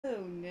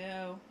Oh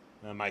no.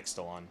 The mic's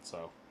still on,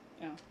 so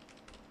Oh.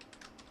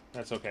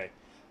 that's okay.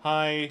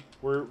 Hi,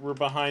 we're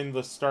behind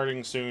the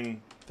starting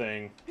soon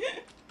thing.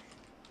 I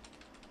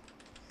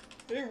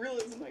didn't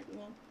realize the mic was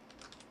on.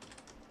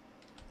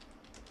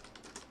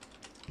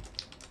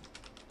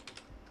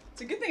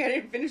 It's a good thing I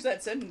didn't finish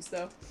that sentence,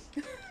 though.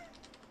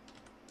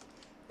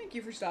 Thank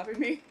you for stopping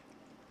me.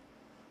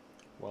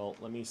 Well,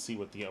 let me see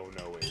what the oh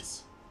no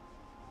is.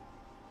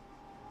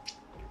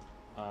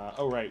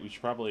 Oh right, we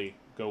should probably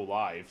go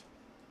live.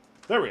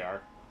 There we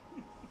are.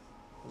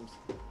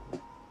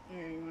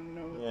 Yeah, you want to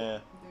know what Yeah.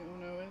 the oh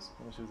no is?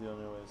 Let me see what the oh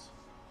no is.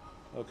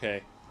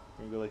 Okay,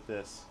 we're gonna go like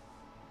this.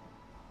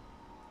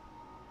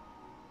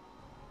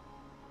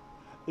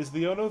 Is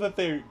the oh no that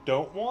they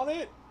don't want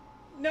it?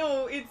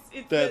 No,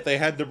 it's That they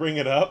had to bring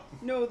it up?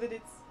 No, that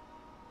it's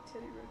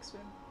Teddy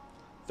Ruxpin.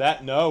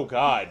 That, no,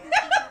 God.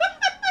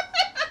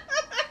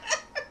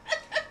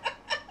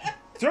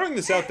 Throwing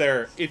this out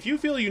there, if you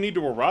feel you need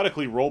to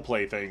erotically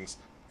roleplay things,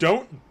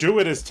 don't do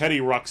it as Teddy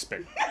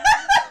Ruxpin.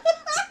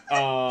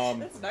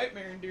 That's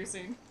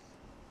nightmare-inducing.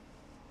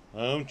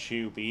 Won't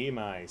you be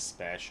my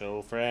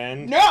special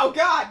friend? No,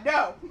 God,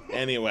 no!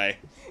 Anyway.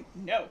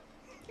 No.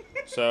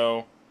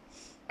 So,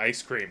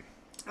 ice cream.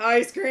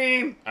 Ice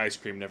cream! Ice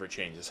cream never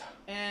changes.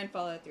 And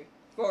Fallout 3.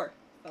 4.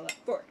 Fallout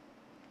 4.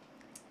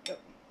 Go.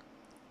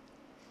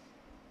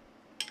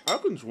 I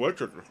can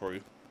switch it to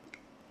 3.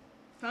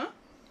 Huh?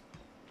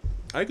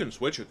 I can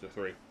switch it to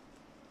 3.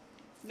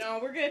 No,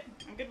 we're good.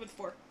 I'm good with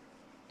 4.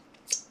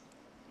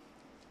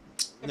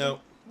 No.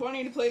 I've been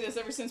wanting to play this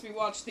ever since we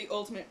watched the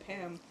Ultimate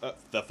Pam.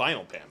 The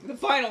final Pam. The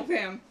final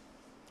Pam.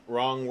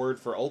 Wrong word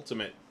for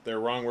ultimate. They're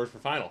wrong word for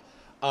final.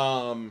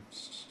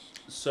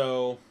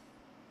 So,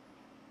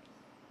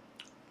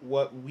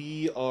 what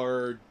we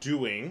are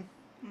doing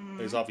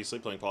is obviously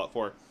playing Fallout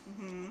 4.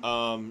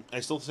 I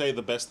still say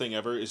the best thing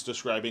ever is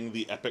describing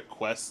the epic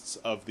quests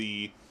of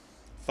the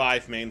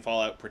 5 main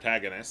Fallout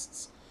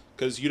protagonists,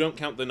 because you don't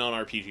count the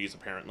non-RPGs,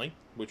 apparently,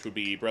 which would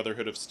be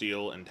Brotherhood of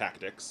Steel and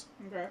Tactics.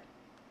 Okay.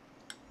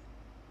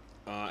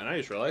 And I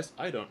just realized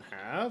I don't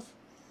have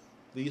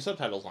the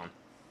subtitles on.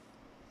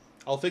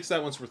 I'll fix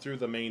that once we're through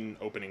the main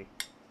opening.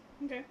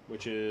 Okay.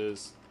 Which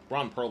is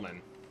Ron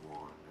Perlman.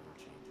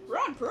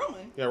 Ron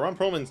Perlman? Yeah, Ron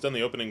Perlman's done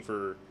the opening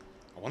for,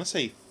 I want to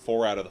say,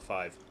 4 out of the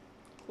 5.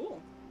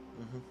 Cool.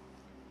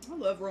 I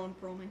love Ron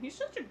Perlman. He's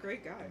such a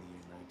great guy.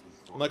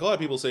 Like a lot of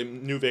people say,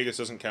 New Vegas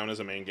doesn't count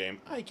as a main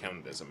game. I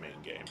count it as a main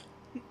game.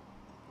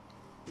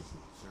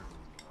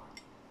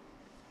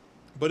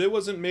 But it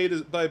wasn't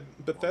made by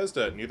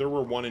Bethesda. Neither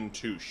were 1 and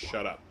 2.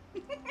 Shut up.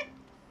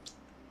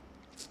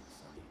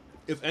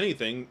 If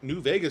anything, New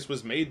Vegas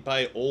was made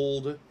by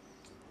old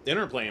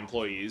Interplay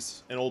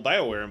employees and old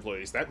BioWare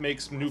employees. That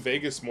makes New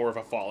Vegas more of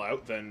a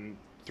Fallout than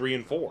 3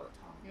 and 4.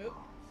 Yep.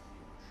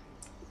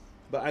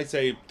 But I'd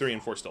say 3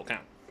 and 4 still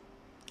count.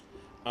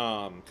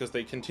 Because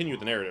they continue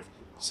the narrative.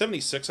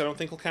 76 I don't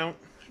think will count.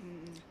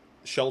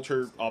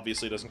 Shelter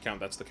obviously doesn't count.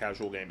 That's the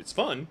casual game. It's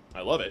fun. I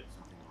love it.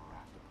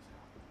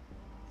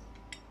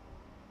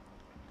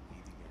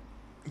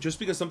 Just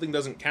because something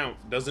doesn't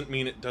count doesn't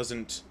mean it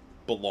doesn't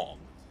belong.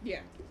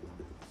 Yeah.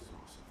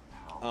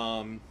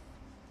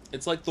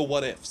 It's like the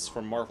what ifs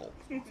from Marvel.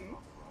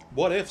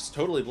 What ifs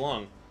totally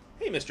belong.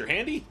 Hey, Mr.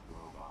 Handy.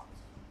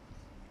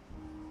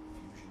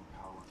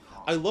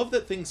 I love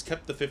that things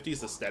kept the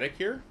 50s aesthetic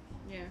here.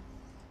 Yeah.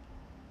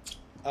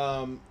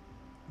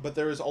 But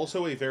there is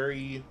also a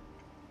very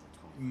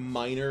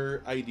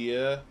minor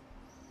idea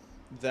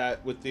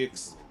that with the...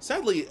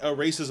 Sadly,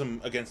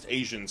 racism against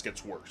Asians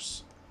gets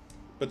worse.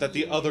 But that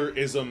the other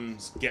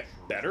isms get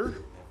better.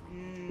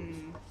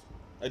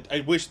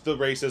 I wish the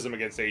racism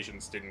against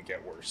Asians didn't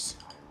get worse.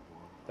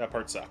 That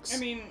part sucks. I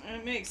mean,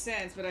 it makes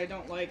sense, but I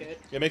don't like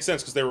it. It makes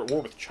sense because they were at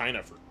war with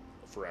China for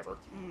forever.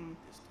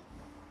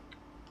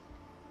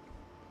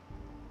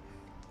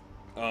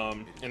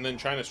 And then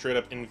China straight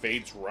up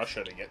invades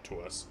Russia to get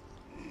to us.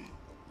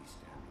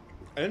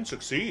 And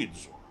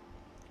succeeds.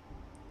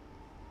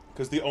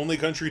 Because the only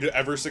country to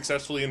ever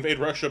successfully invade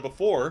Russia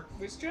before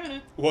Where's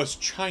China? was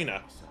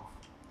China.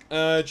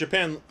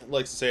 Japan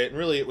likes to say it, and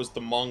really it was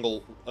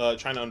the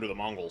China under the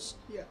Mongols.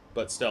 Yeah.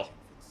 But still.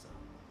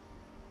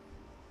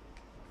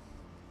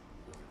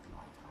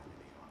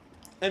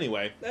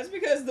 Anyway. That's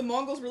because the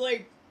Mongols were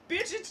like,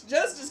 bitch, it's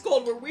just as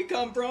cold where we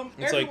come from.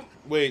 It's like,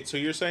 wait, so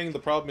you're saying the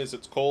problem is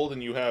it's cold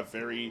and you have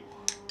very,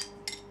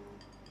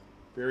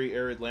 very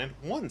arid land?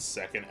 1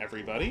 second,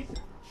 everybody.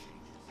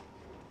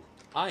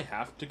 I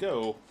have to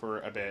go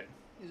for a bit.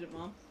 Is it,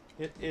 Mom?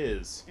 It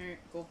is. Alright,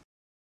 cool.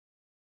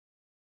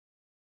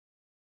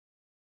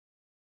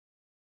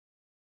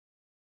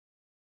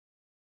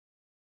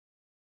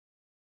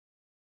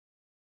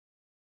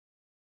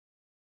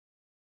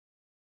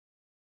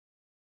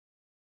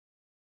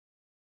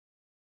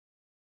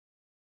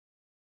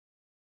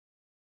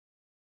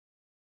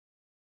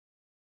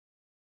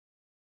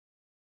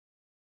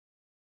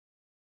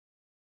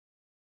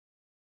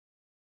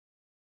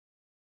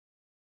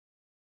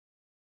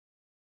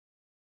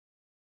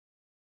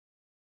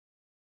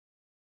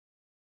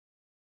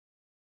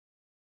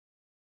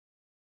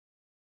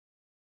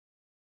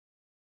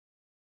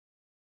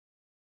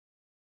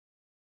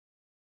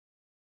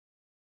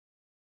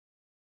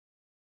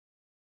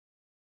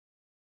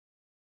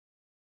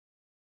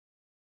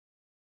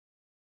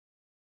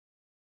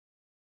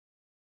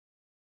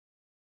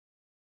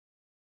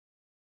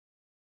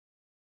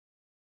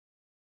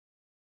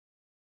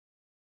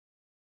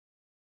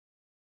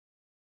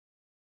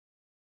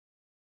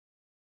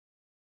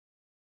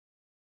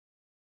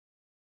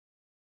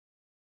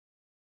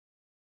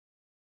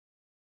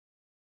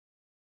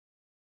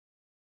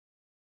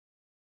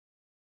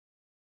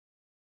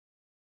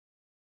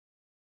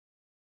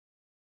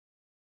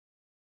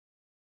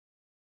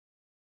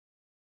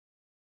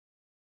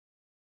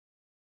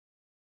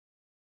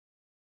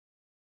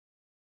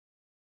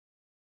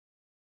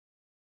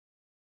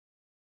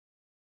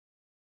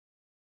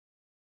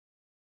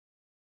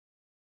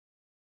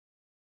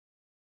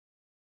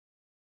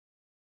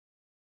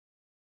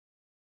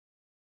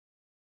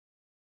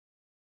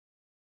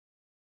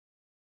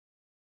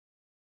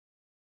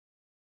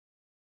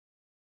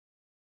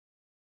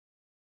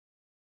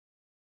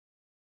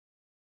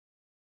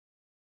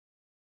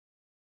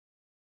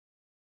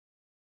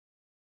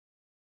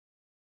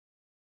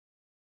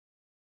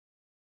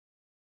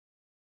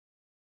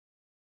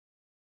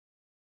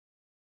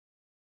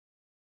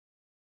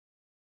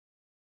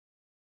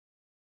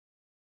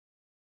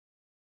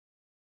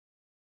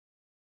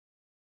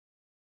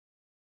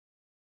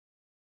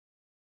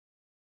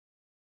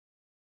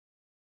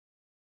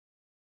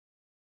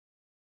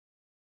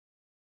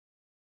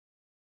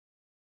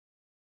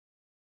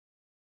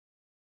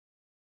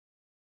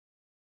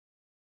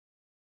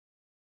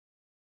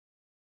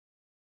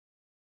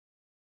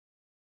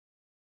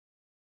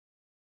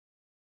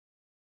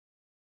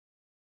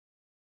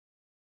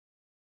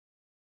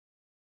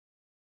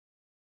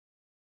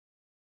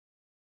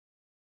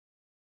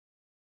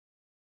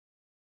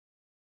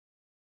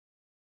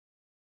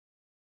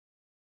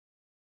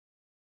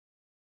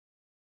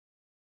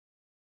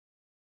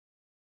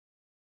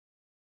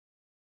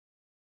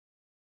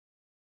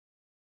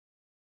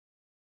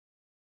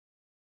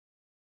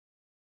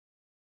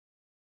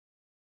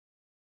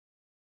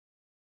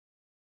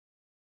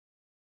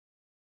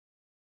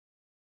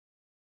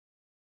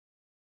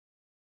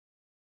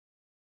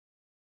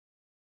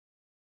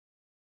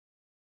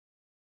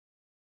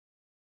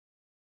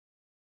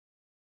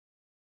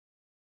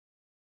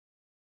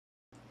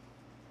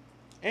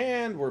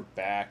 And we're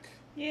back.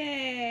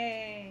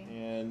 Yay!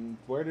 And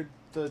where did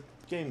the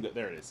game go?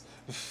 There it is.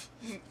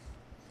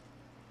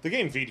 The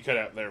game feed cut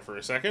out there for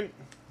a second,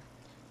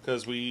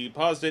 because we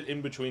paused it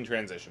in between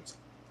transitions.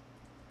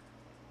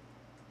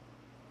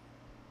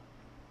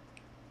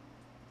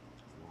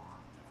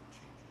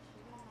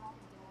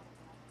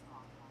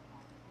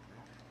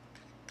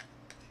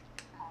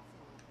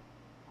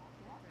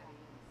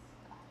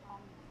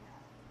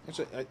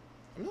 Actually,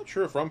 I'm not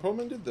sure if Ron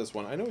Perlman did this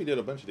one. I know he did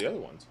a bunch of the other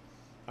ones.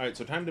 Alright,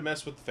 so time to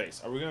mess with the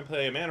face. Are we going to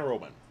play a man or a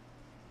woman?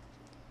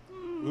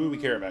 Who do we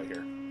care about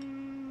here?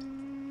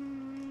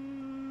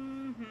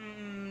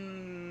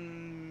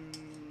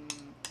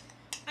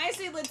 I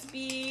say let's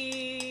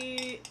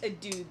be a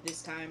dude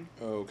this time.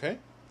 Okay.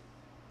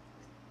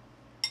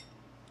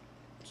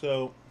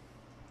 So,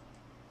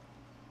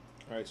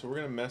 alright, so we're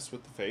going to mess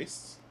with the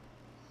face.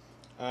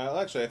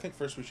 Actually, I think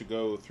first we should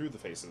go through the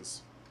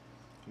faces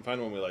and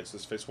find one we like. So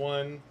this is face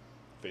 1,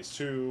 face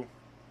 2.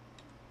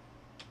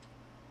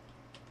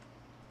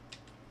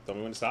 Tell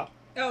me when to stop.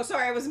 Oh,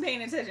 sorry, I wasn't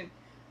paying attention.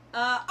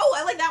 Oh,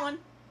 I like that one.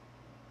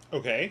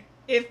 Okay.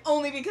 If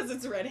only because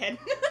it's a redhead.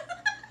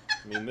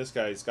 I mean, this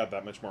guy's got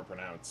that much more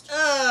pronounced.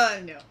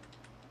 No.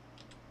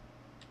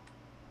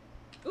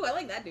 Ooh, I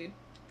like that dude.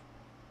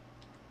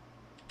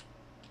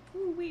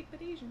 Ooh, wait,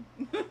 but Asian.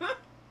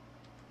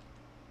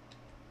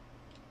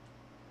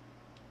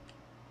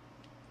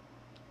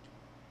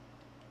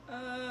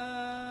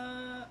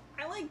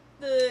 I like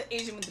the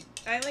Asian with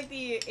the... I like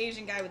the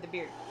Asian guy with the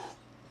beard.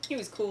 He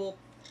was cool.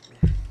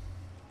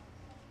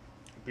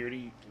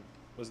 Beardy...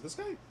 Was this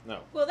guy? No.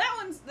 Well,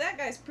 that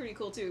guy's pretty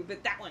cool too,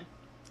 but that one.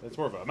 It's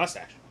more of a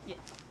mustache. Yeah.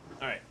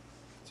 Alright.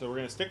 So we're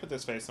going to stick with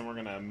this face and we're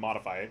going to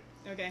modify it.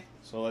 Okay.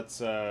 So let's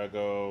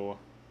go...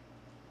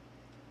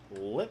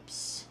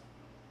 Lips.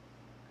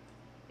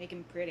 Make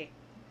him pretty.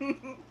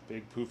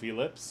 Big poofy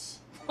lips.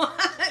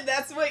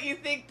 That's what you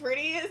think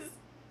pretty is?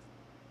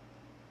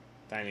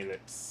 Tiny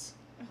lips.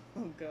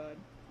 Oh, God.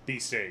 Bee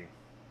sting.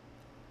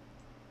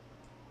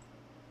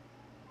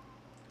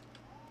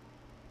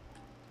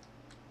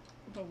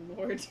 Oh,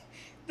 Lord.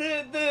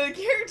 The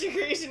character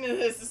creation in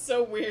this is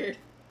so weird.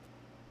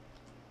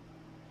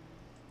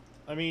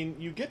 I mean,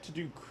 you get to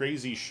do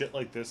crazy shit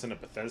like this in a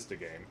Bethesda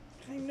game.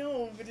 I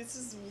know, but it's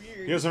just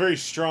weird. He has a very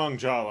strong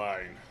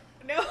jawline.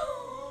 No.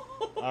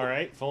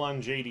 Alright, full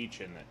on JD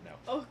chin. No.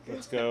 Oh, God.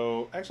 Let's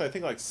go... Actually, I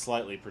think like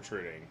slightly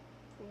protruding.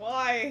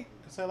 Why?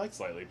 Because I like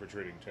slightly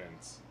protruding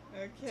chins.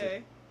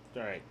 Okay.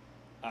 Alright.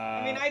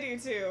 I mean, I do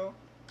too.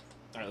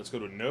 Alright, let's go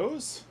to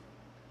nose.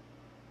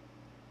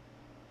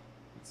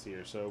 Let's see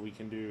here. So we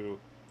can do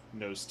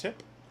nose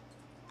tip.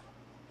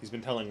 He's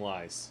been telling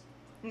lies.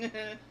 Where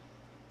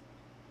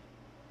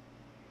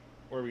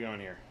are we going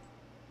here?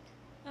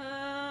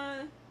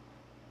 I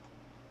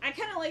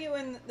kind of like it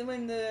when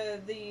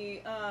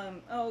the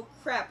oh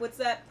crap, what's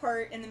that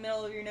part in the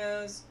middle of your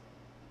nose?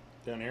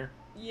 Down here?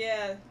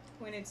 Yeah,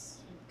 when it's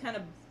kind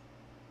of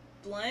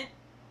blunt.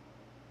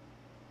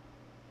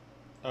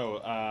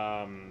 Oh,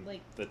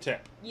 like the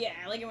tip. Yeah,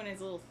 I like it when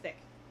it's a little thick.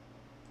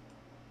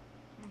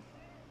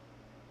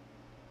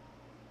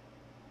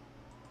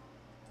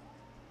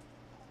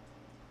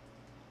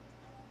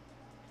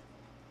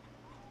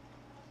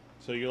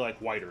 So you like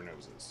wider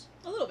noses.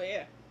 A little bit,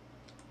 yeah.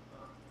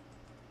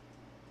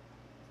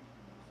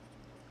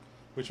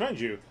 Which, mind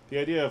you, the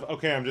idea of,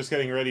 okay, I'm just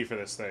getting ready for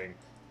this thing,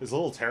 is a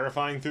little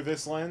terrifying through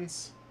this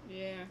lens.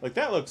 Yeah. Like,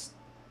 that looks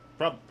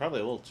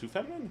probably a little too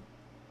feminine.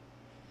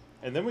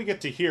 And then we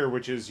get to here,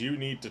 which is you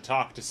need to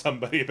talk to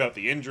somebody about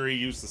the injury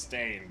you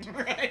sustained.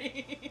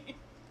 Right.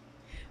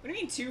 What do you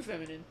mean too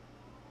feminine?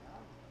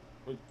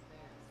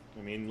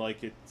 I mean,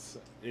 like,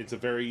 it's a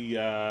very,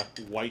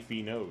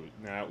 wifey nose.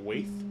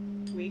 Waif?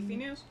 Wafy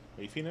nose?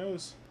 Wafy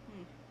nose?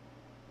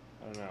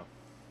 I don't know.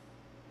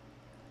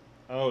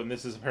 Oh, and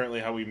this is apparently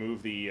how we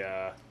move the,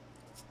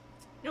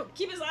 No,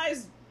 keep his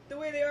eyes the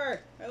way they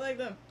are. I like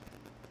them.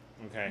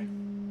 Okay.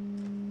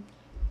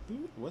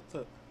 What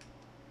the...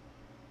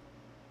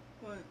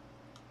 What?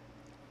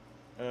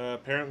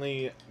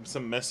 Apparently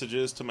some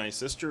messages to my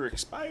sister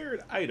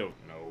expired? I don't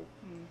know.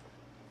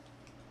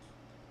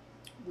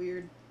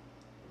 Weird.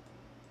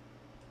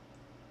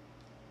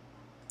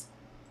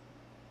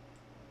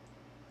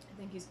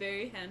 I think he's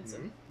very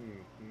handsome.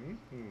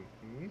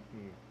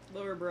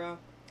 Lower brow.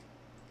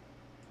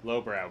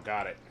 Lowbrow,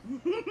 got it.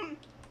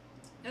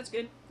 That's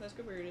good. That's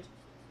good where it is.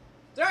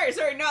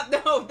 Sorry, not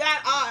no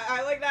that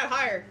I like that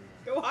higher.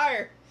 Go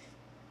higher.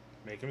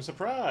 Make him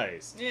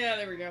surprised. Yeah,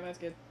 there we go. That's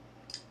good.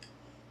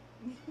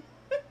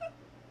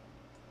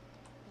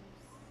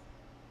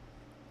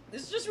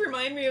 This just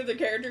reminded me of the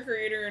character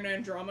creator in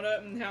Andromeda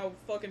and how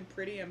fucking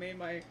pretty I made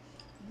my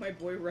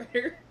boy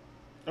writer.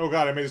 Oh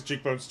god, I made his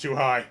cheekbones too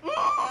high.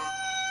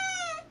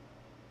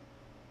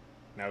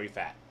 Now he's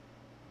fat.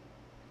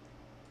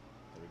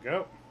 There we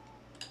go.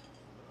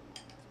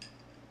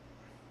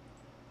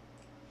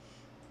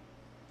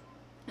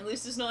 At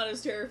least it's not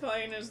as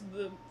terrifying as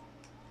the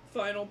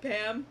final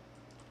Pam.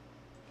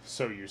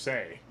 So you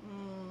say.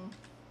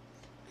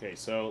 Okay,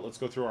 so let's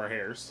go through our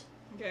hairs.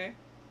 Okay.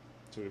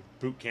 So we have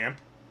boot camp,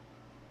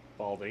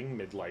 balding,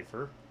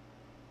 midlifer.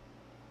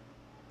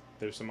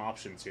 There's some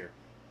options here.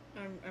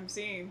 I'm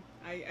seeing.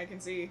 I can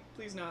see.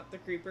 Please not the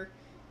creeper.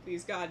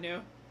 Please, God,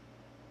 no.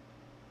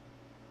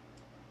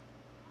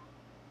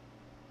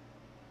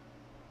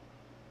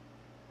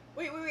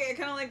 Wait, I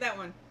kind of like that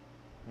one.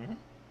 Mm-hmm.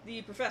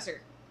 The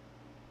professor.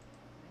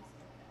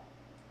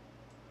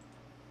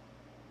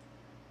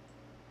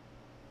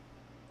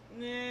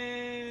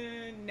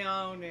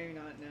 No, maybe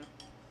not, no.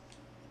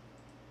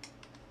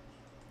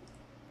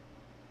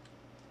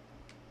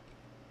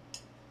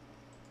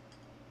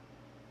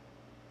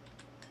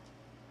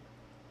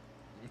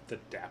 The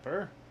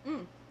dapper?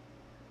 Mm.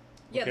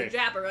 Yeah, okay. the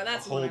dapper,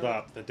 that's the one Hold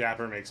up, the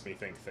dapper makes me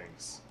think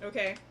things.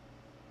 Okay.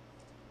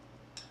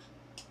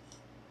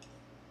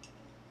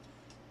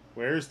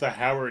 Where's the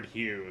Howard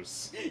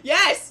Hughes?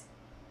 Yes!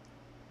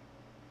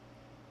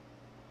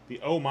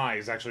 The oh my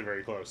is actually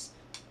very close.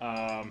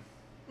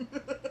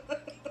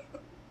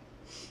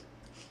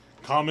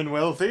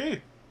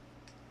 Commonwealthy?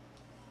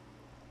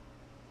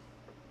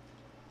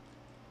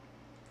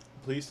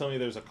 Please tell me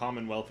there's a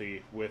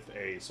Commonwealthy with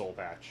a soul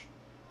patch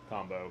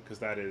combo, because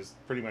that is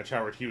pretty much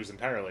Howard Hughes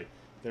entirely.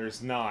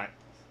 There's not.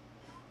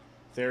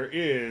 There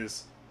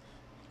is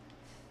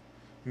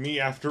me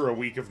after a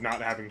week of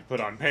not having to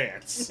put on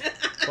pants.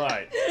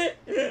 But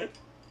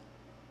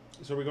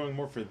so we're going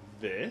more for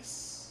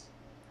this?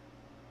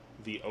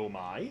 The oh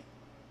my?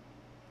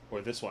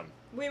 Or this one?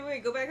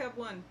 Wait, go back up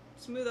one.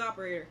 Smooth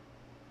operator.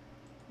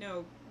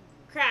 No.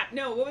 Crap,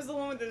 no, what was the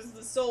one with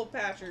the soul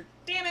patcher?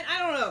 Damn it, I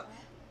don't know.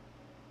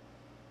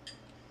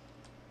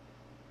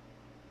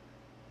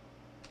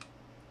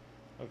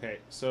 Okay,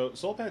 so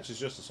soul patch is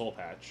just a soul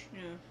patch.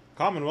 Yeah.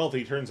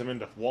 Commonwealthy turns him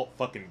into Walt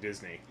fucking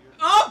Disney.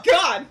 Oh,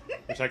 God!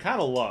 Which I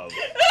kind of love.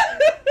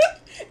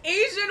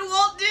 Asian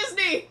Walt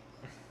Disney!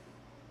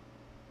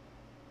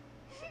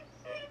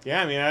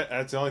 Yeah, I mean,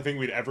 that's the only thing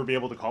we'd ever be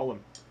able to call him.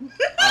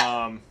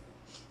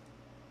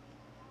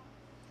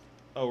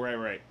 Oh,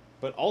 right.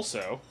 But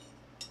also,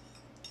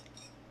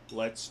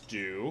 let's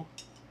do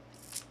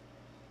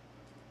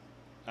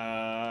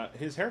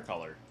his hair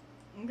color.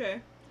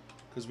 Okay.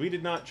 Because we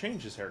did not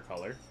change his hair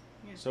color.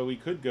 Yeah. So we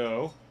could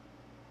go...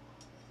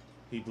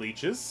 He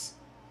bleaches.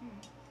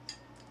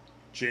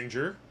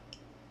 Ginger.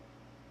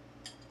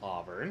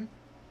 Auburn.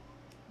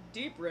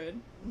 Deep red.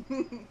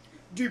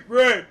 Deep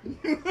red!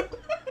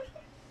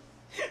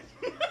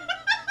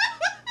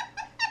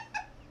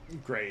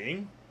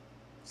 Graying.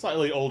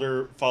 Slightly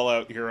older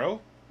Fallout hero.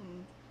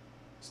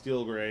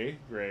 Steel gray,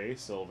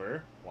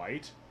 silver,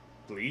 white,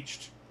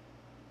 bleached.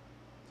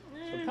 So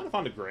I'm kind of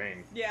fond of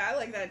graying. Yeah, I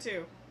like that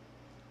too.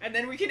 And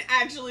then we can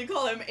actually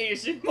call him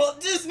Asian Walt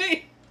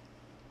Disney.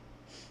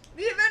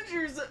 The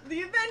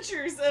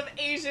adventures of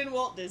Asian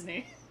Walt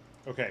Disney.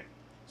 Okay,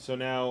 so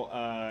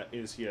now,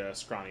 is he a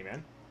scrawny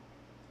man?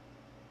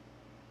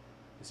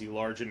 Is he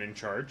large and in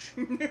charge?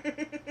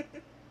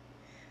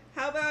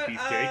 How about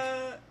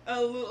Beefcake?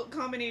 a little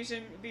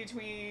combination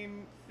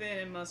between thin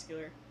and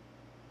muscular?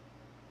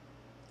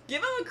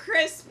 Give him a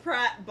Chris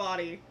Pratt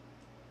body.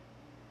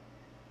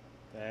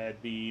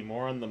 That'd be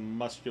more on the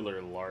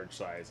muscular large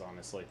size,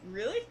 honestly.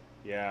 Really?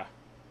 Yeah.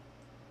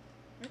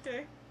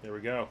 Okay. There we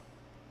go.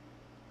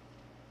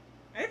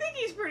 I think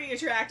he's pretty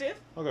attractive.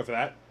 I'll go for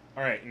that.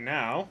 Alright,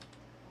 now...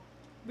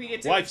 We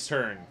get to... Wife's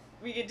turn!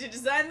 We get to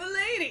design the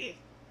lady!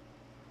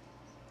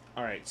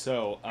 Alright,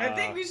 so... I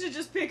think we should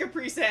just pick a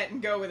preset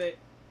and go with it.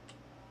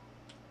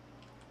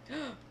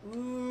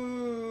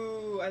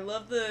 Ooh, I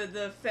love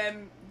the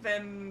femme...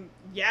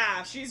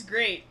 Yeah, she's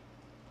great.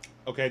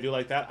 Okay, I do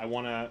like that. I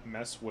want to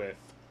mess with...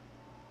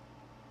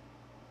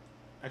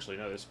 Actually,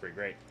 no, this is pretty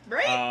great.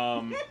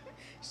 Right?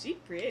 She's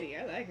pretty.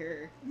 I like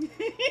her.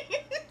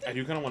 I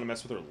do kind of want to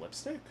mess with her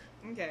lipstick.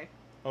 Okay.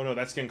 Oh no,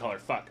 that's skin color.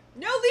 Fuck.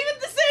 No, leave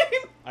it the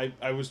same!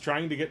 I was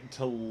trying to get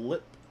to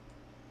lip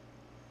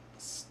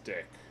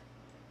stick.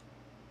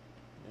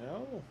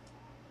 No.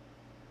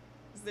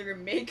 Is there a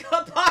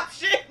makeup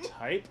option?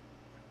 Type.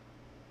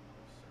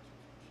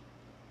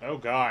 Oh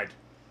god.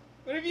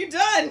 What have you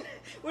done?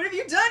 What have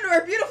you done to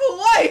our beautiful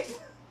wife?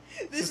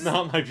 This is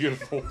not my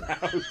beautiful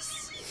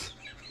house.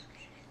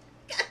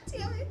 God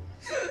damn it.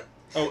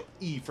 Oh,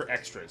 E for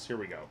extras. Here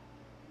we go.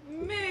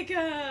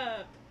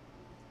 Makeup.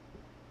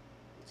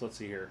 So let's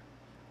see here.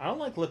 I don't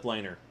like lip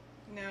liner.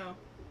 No.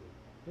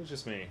 It's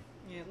just me.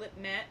 Yeah, lip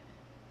matte.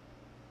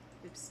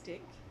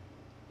 Lipstick.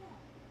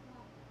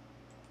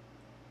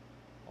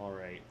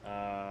 Alright,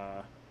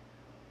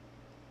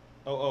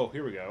 Oh,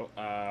 here we go.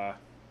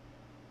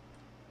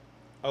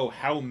 Oh,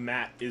 how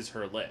matte is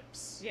her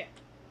lips? Yeah.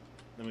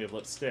 Then we have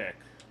lipstick.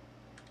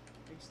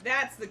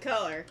 That's the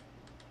color.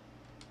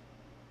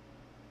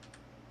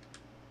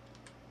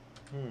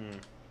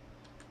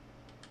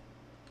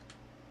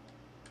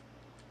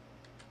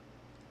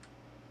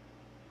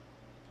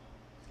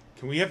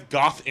 Can we have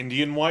goth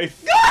Indian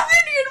wife? Goth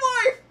Indian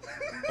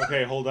wife!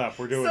 Okay, hold up.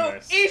 We're doing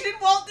this. So, Asian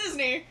Walt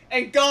Disney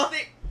and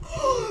Gothic...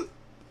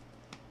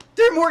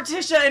 They're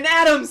Morticia and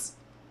Adams!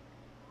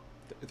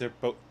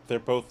 They're They're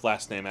both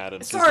last name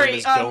Adams. Sorry,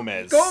 His name is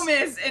Gomez.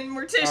 Gomez and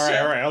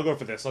Morticia. All right, I'll go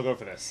for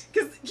this.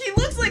 Because he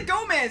looks like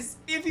Gomez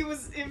if he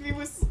was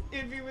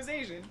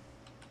Asian.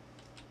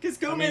 Because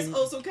Gomez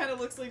also kind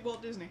of looks like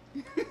Walt Disney.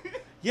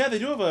 Yeah, they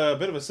do have a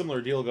bit of a similar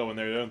deal going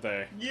there, don't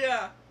they?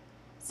 Yeah.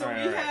 So we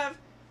have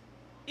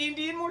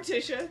Indian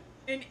Morticia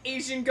and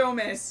Asian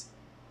Gomez.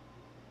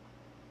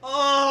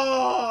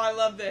 Oh, I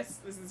love this.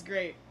 This is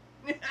great.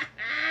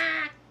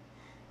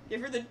 Give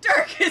her the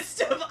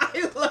darkest of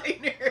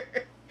eyeliner.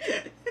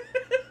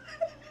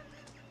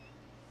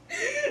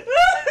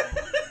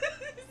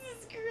 This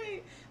is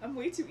great. I'm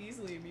way too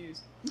easily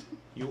amused.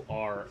 You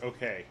are.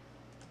 Okay.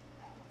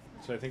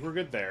 So I think we're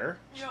good there.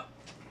 Yep.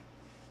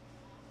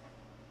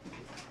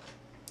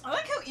 I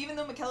like how even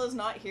though Mikella's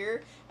not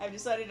here, I've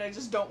decided I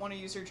just don't want to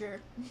use her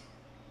chair.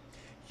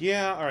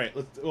 Yeah, alright.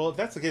 Well, if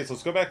that's the case,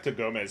 let's go back to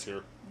Gomez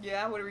here.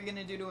 Yeah, what are we going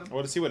to do to him? I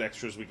want to see what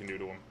extras we can do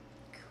to him.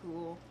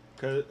 Cool.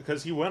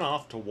 Because he went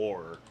off to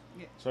war.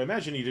 Yeah. So I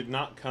imagine he did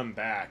not come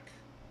back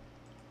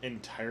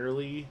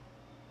entirely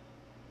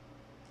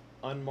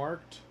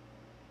unmarked.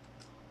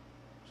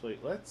 So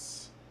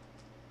let's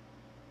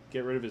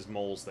get rid of his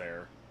moles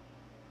there.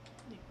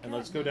 And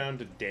let's go down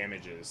to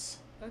damages.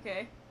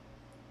 Okay.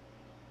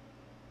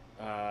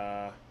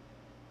 I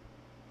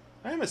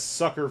am a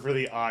sucker for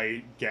the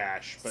eye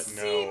gash, but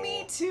no. See,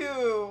 me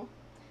too.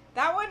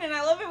 That one, and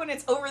I love it when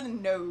it's over the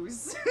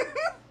nose.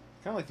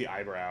 Kind of like the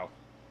eyebrow.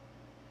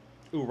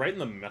 Ooh, right in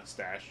the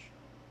mustache.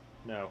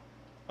 No.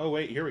 Oh,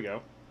 wait, here we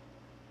go.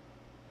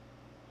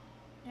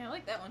 Yeah, I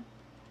like that one.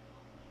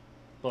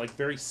 But, like,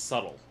 very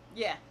subtle.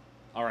 Yeah.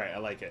 Alright, I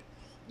like it.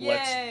 Yay.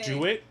 Let's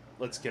do it.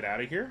 Let's get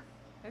out of here.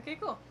 Okay,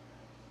 cool.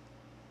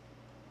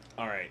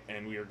 Alright,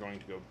 and we are going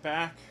to go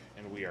back,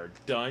 and we are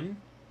done.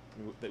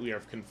 We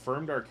have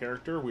confirmed our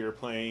character. We are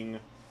playing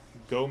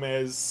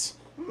Gomez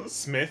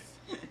Smith.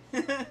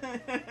 Where's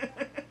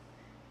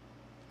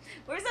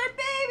our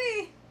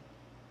baby?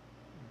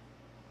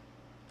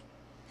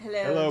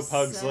 Hello,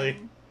 Pugsley.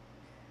 Son.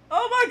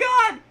 Oh my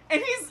god!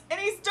 And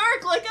he's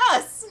dark like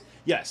us!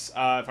 Yes, if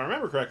I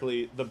remember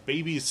correctly, the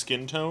baby's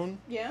skin tone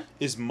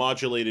is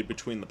modulated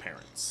between the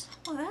parents.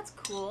 Oh, that's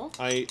cool.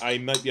 I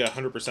might be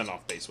 100%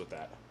 off base with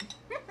that.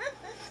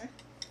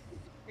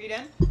 Are you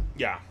done?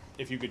 Yeah,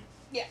 if you could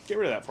get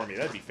rid of that for me,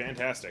 that'd be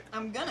fantastic.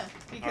 I'm gonna,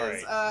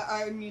 because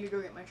I need to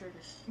go get my trigger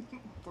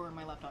for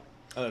my laptop.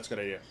 Oh, that's a good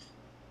idea.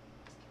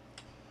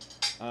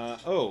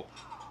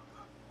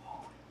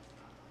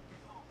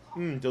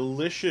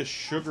 Delicious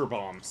sugar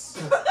bombs.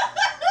 God,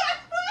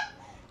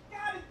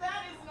 if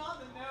that isn't on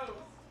the nose.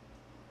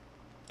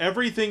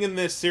 Everything in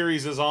this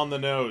series is on the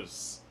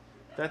nose.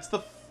 That's the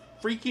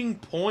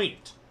freaking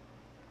point.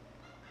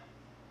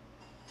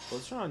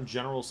 Let's turn on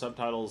general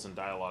subtitles and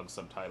dialogue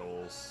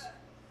subtitles.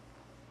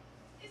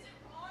 Is it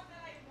wrong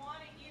that I want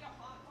to eat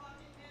a Hot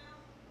Pocket now?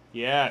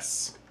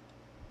 Yes.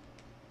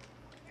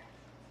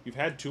 You've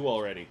had 2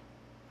 already.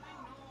 I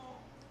know.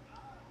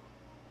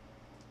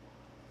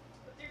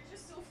 But they're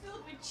just so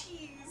filled with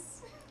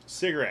cheese.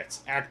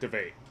 Cigarettes,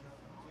 activate.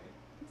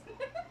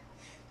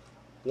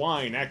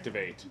 Wine,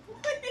 activate.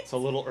 It's a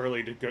little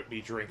early to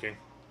be drinking.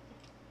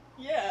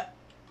 Yeah.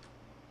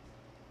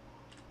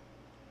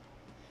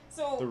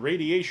 So the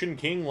Radiation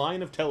King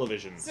line of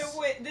televisions. So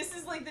wait, this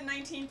is like the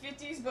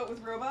 1950s but with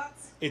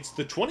robots? It's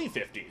the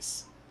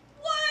 2050s.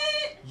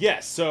 What?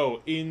 Yes,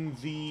 so in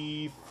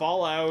the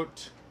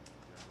Fallout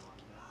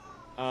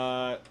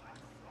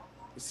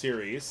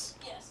series,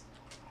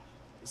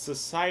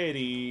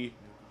 society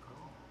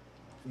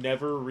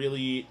never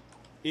really...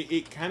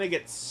 It kind of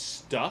gets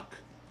stuck.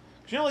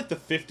 You know, like, the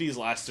 50s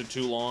lasted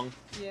too long?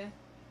 Yeah.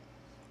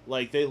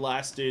 Like, they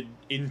lasted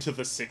into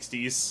the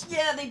 60s.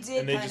 Yeah, they did,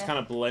 and they just kind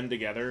of blend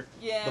together.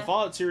 Yeah. The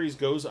Fallout series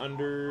goes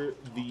under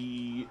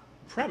the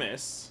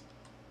premise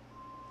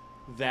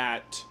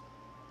that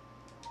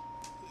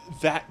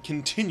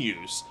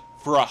continues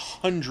for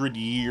 100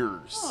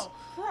 years. Oh,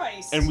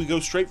 Christ. And we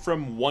go straight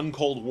from one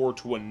Cold War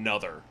to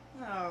another.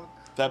 Oh,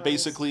 Christ. That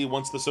basically,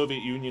 once the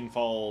Soviet Union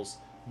falls,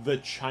 the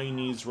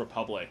Chinese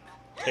Republic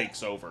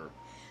takes over.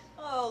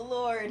 Oh,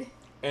 Lord.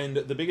 And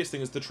the biggest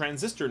thing is the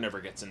transistor never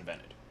gets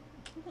invented.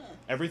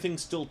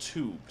 Everything's still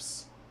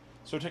tubes.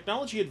 So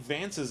technology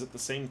advances at the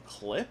same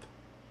clip.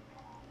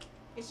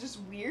 It's just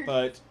weird.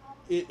 But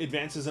it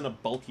advances in a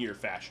bulkier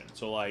fashion.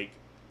 So, like,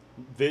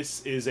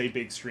 this is a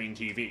big screen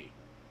TV.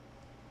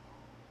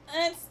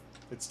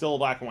 It's still a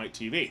black and white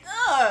TV.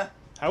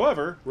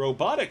 However,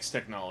 robotics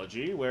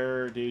technology,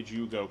 where did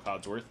you go,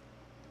 Codsworth?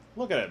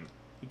 Look at him.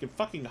 He can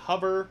fucking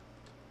hover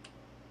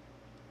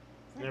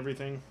and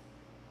everything.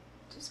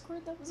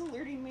 Discord that was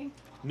alerting me.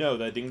 No,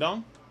 the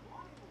ding-dong?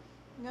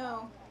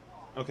 No.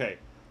 Okay.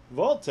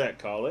 Vault-Tec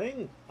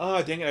calling.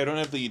 Ah, dang it, I don't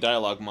have the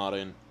dialogue mod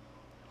in.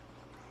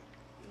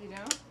 You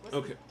know?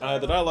 Okay.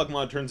 The dialogue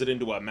mod turns it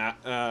into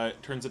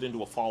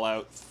a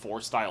Fallout 4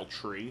 style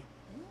tree.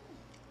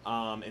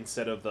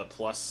 Instead of the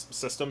plus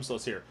system. So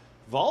let's hear.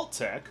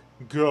 Vault-Tec,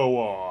 go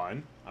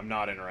on. I'm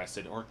not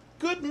interested. Or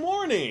good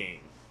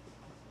morning.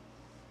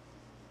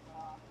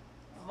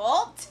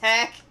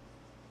 Vault-Tec?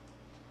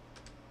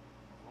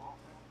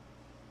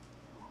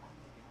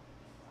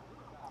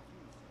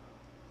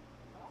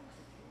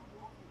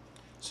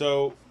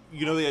 So,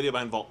 you know the idea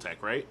behind Vault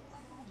Tech, right?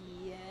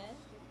 Yes.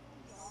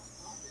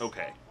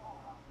 Okay.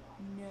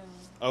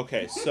 No.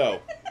 Okay,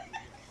 so...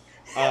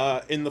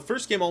 in the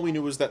first game, all we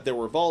knew was that there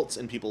were vaults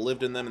and people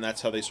lived in them, and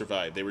that's how they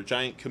survived. They were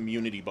giant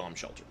community bomb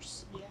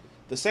shelters. Yeah.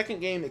 The second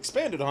game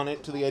expanded on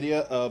it to the idea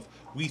of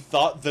we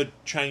thought the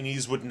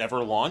Chinese would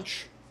never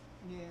launch.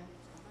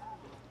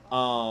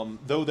 Yeah.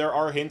 Though there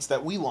are hints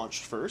that we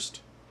launched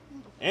first,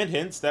 and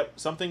hints that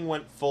something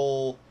went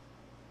full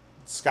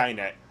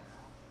Skynet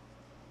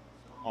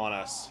on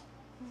us.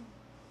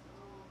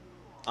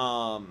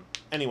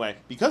 Anyway,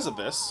 because of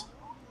this,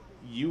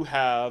 you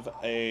have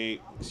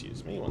a...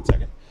 Excuse me, one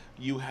second.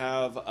 You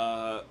have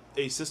a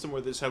system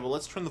where they said, well,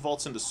 let's turn the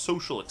vaults into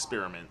social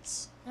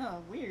experiments. Oh,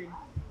 weird.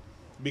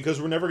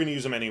 Because we're never going to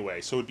use them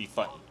anyway, so it'd be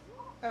funny.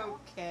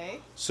 Okay.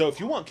 So if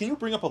you want, can you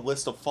bring up a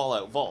list of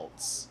Fallout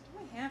vaults? Do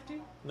I have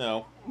to?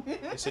 No.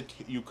 I said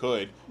you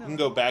could. No. You can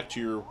go back to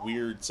your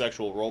weird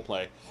sexual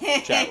roleplay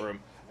chat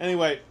room.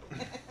 Anyway.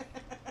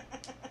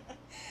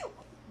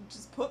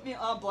 Just put me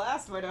on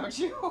blast, why don't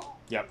you?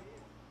 Yep.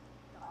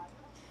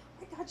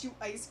 I got you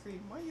ice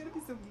cream. Why you gotta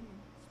be so mean?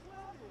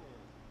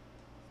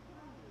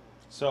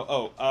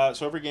 So,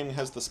 so every game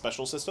has the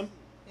special system.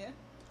 Yeah.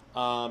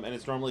 And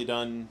it's normally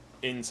done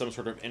in some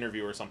sort of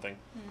interview or something.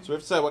 So we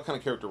have to decide what kind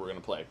of character we're going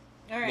to play.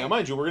 All right. Now,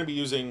 mind you, we're going to be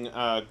using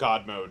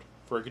God mode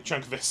for a good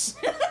chunk of this.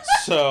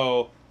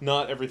 So,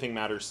 not everything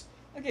matters.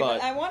 Okay,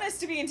 but I want us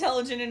to be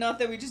intelligent enough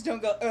that we just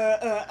don't go,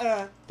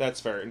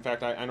 That's fair. In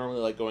fact, I normally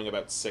like going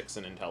about 6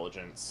 in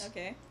intelligence.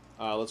 Okay.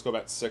 Let's go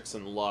about 6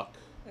 in luck.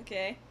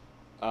 Okay.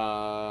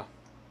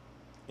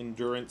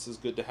 Endurance is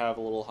good to have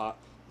a little hot.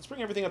 Let's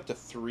bring everything up to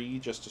 3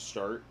 just to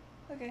start.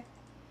 Okay.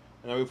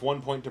 And now we have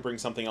 1 point to bring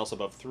something else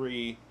above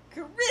 3.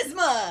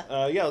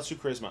 Charisma! Yeah, let's do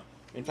charisma.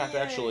 In fact, Yay.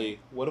 actually,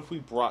 what if we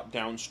brought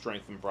down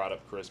strength and brought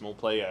up charisma? We'll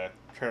play a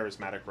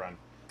charismatic run.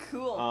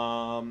 Cool.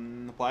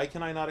 Why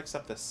can I not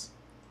accept this?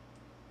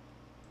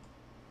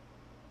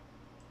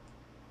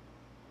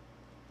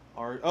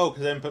 Oh,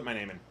 because I didn't put my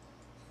name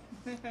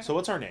in. So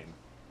what's our name?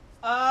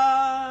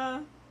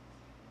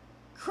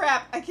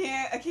 Crap, I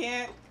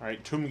can't.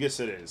 Alright, Tungus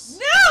it is.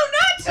 No,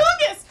 not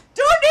Tungus!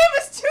 Don't name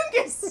us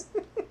Tungus!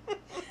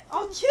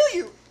 I'll kill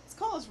you! Let's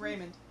call us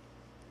Raymond.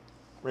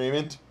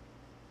 Raymond?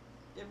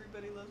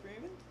 Everybody loves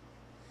Raymond?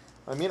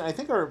 I mean, I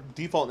think our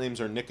default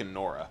names are Nick and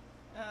Nora.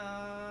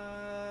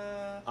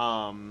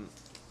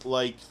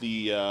 Like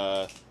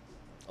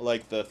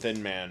the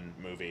Thin Man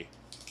movie.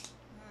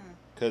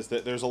 Because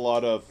there's a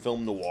lot of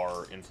film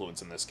noir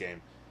influence in this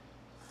game.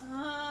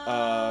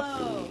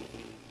 Oh.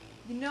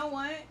 You know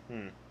what?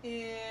 Hmm.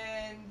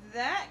 In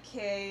that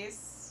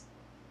case,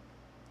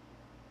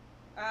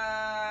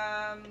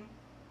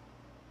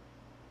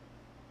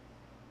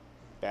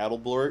 Battle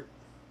Blort?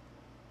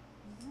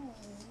 no.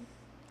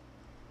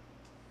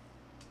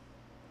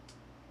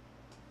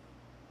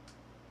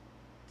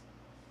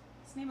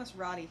 His name was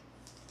Roddy.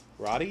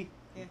 Roddy?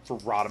 Yeah. For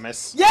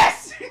Rodimus?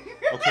 Yes!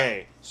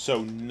 Okay,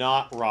 so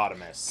not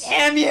Rodimus.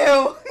 Damn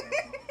you!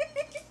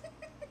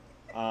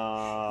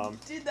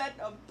 Did that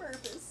on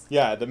purpose.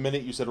 Yeah, the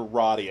minute you said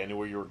Roddy, I knew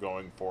where you were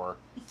going for.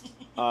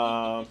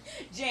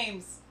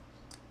 James.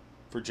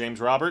 For James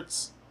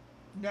Roberts?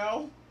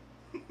 No.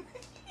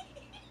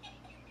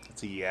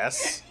 That's a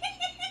yes.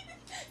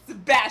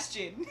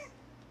 Sebastian.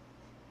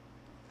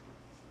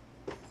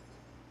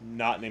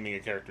 Not naming a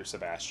character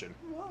Sebastian.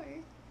 Why?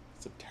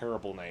 It's a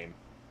terrible name.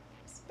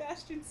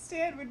 Sebastian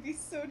Stan would be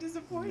so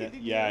disappointed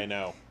in Yeah, you. I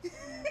know.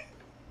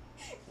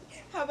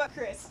 How about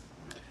Chris?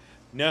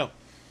 No.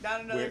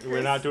 Not another Chris?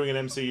 We're not doing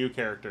an MCU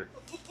character.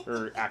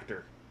 Or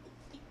actor.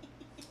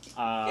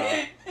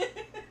 I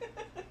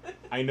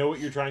know what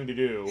you're trying to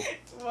do.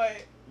 What?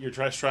 You're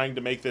just trying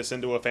to make this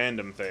into a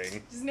fandom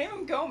thing. Just name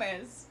him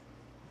Gomez.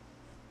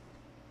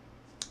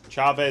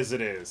 Chavez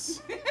it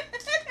is.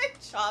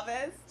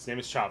 Chavez? His name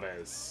is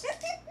Chavez.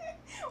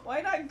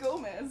 Why not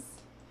Gomez?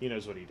 He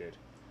knows what he did.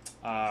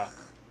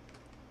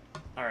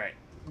 Alright.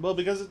 Well,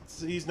 because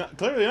he's not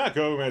clearly not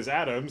Gomez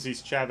Adams,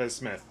 he's Chavez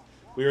Smith.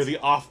 We are the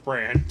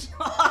off-brand.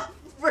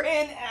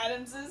 Off-brand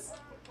Adamses?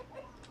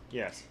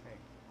 Yes.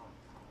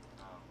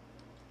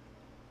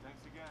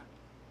 Thanks again.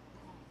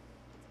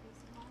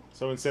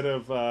 So instead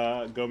of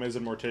Gomez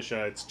and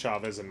Morticia, it's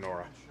Chavez and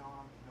Nora. Sean,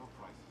 no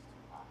price is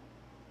too high.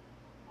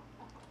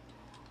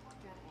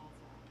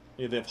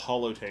 Yeah, they have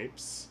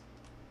holotapes.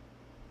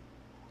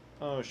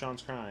 Oh,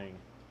 Sean's crying.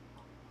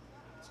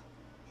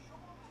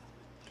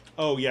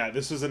 Oh yeah,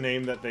 this is a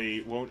name that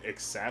they won't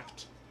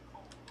accept.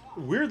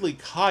 Weirdly,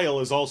 Kyle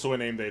is also a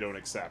name they don't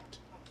accept.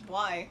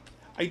 Why?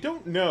 I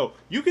don't know.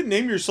 You can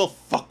name yourself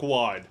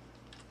Fuckwad.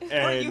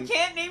 What, you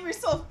can't name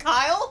yourself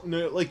Kyle?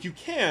 No, like you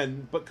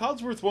can, but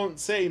Codsworth won't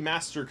say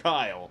Master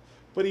Kyle.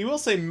 But he will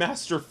say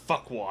Master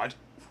Fuckwad.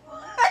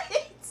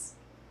 What?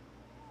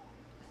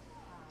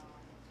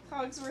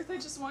 Cogsworth, I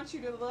just want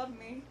you to love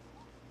me.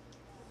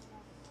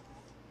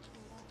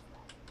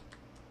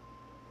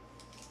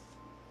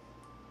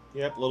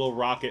 Yep, little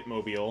rocket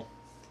mobile.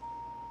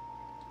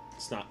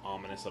 It's not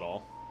ominous at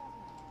all.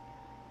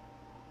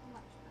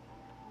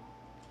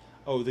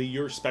 Oh,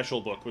 your special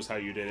book was how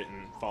you did it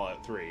in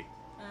Fallout 3.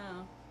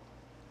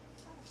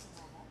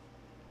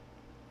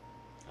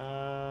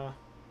 Oh.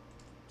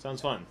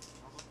 Sounds fun.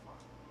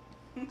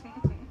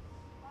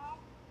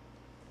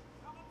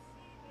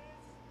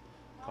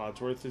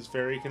 Codsworth is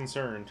very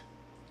concerned.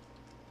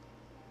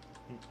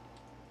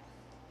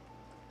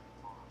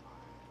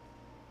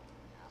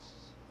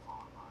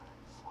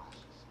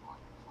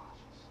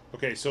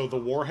 Okay, so the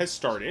war has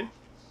started.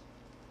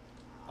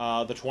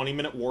 The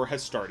 20-minute war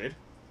has started.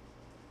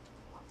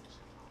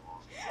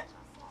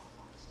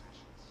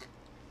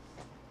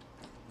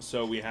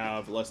 So we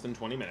have less than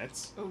 20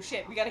 minutes. Oh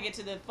shit, we gotta get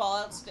to the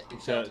Fallout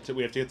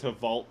We have to get to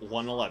Vault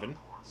 111.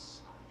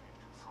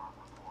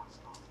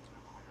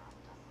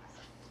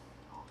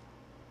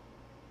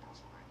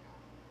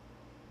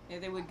 Yeah,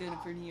 they would go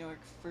for New York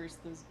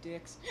first, those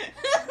dicks.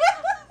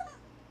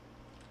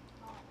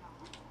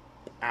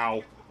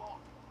 Ow.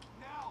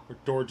 Our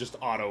door just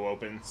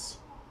auto-opens.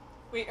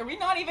 Wait, are we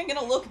not even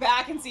gonna look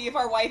back and see if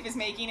our wife is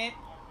making it?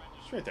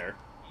 It's right there.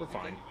 We're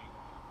fine.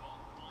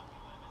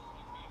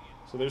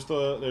 So there's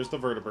the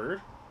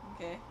vertibird.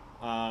 Okay.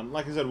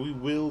 Like I said, we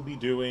will be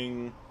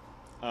doing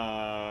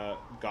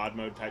God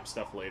mode type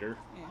stuff later.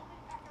 Yeah.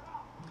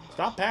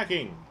 Stop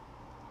packing!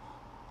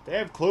 They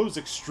have clothes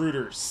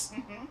extruders.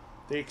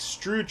 They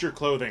extrude your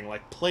clothing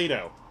like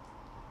Play-Doh.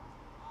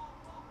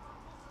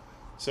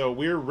 So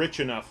we're rich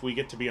enough we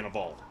get to be in a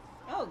vault.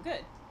 Oh,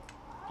 good.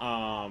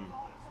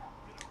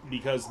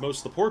 Because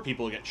most of the poor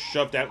people get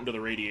shoved out into the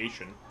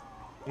radiation,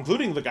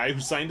 including the guy who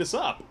signed us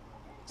up.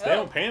 So they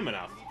don't pay him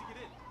enough.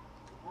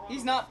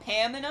 He's not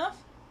Pam enough?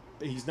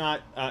 He's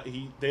not,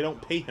 they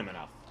don't pay him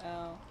enough.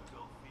 Oh.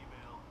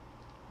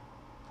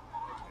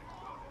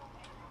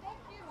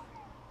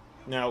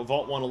 Now,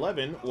 Vault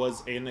 111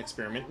 was an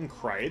experiment in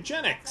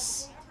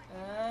cryogenics.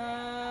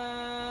 Oh.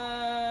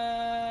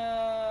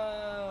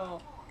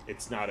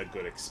 It's not a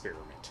good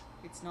experiment.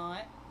 It's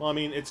not? Well, I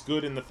mean, it's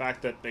good in the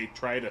fact that they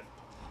tried a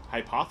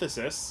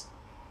hypothesis.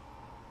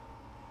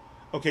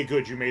 Okay,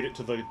 good, you made it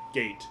to the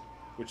gate,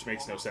 which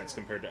makes no sense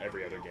compared to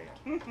every other gate.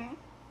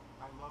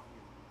 I love you.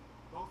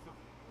 Both of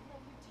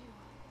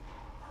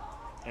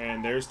you.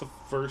 And there's the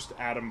first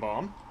atom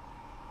bomb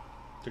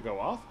to go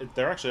off.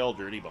 They're actually all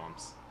dirty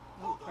bombs.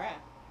 Oh,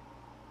 crap.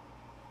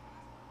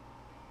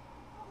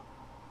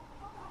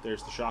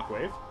 There's the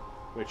shockwave,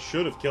 which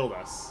should have killed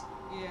us.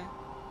 Yeah.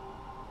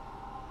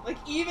 Like,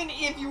 even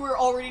if you were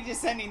already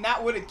descending,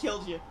 that would have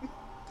killed you.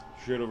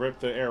 Should have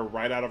ripped the air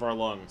right out of our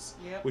lungs.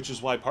 Yep. Which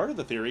is why part of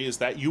the theory is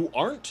that you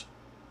aren't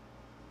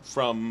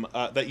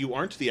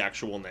the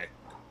actual Nick.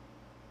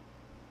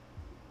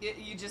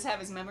 You just have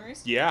his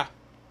memories? Yeah.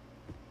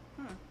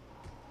 Huh.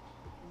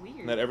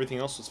 Weird. That everything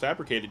else was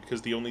fabricated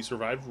because the only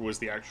survivor was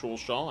the actual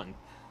Sean.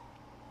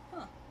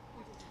 Huh.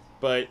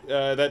 But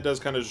that does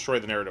kind of destroy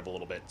the narrative a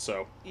little bit,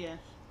 so... Yeah.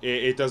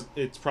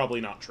 It's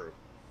probably not true.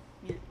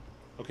 Yeah.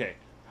 Okay.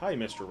 Hi,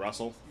 Mr.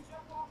 Russell.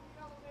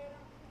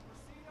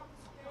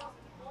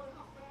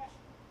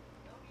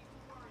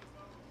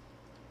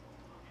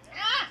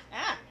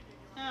 Ah!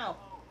 Ow.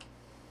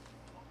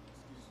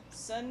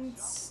 Sudden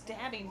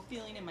stabbing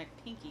feeling in my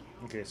pinky.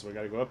 Okay, so we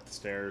gotta go up the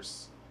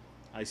stairs.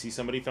 I see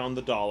somebody found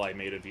the doll I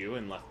made of you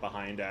and left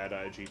behind at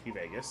GP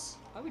Vegas.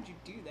 Why would you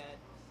do that?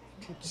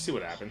 Just see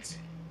what happens.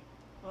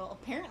 Well,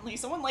 apparently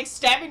someone likes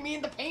stabbing me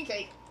in the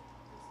pancake.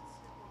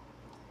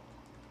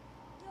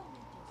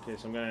 Okay,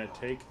 so I'm gonna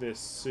take this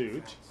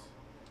suit.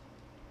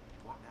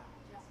 What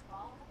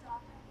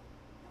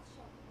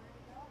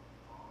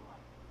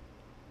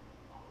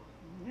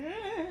now?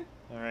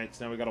 Alright,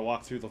 so now we gotta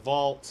walk through the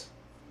vault.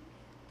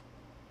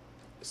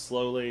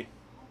 Slowly.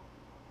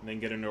 And then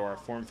get into our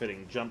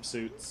form-fitting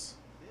jumpsuits.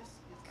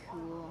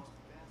 Cool.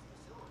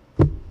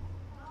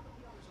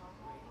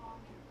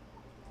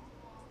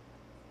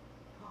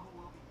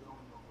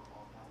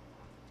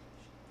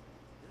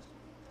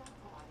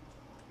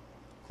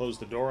 Close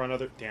the door on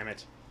other... Damn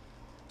it.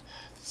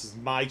 This is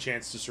my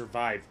chance to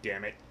survive,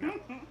 damn it. No.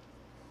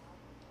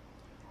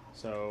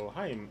 So,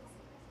 hi,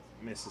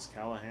 Mrs.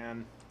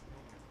 Callahan.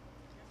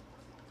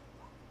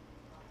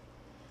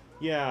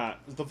 Yeah,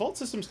 the vault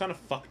system's kind of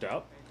fucked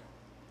up.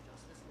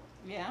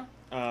 Yeah.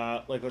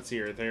 Like, let's see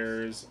here.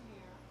 There's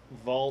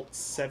Vault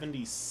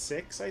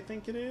 76, I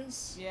think it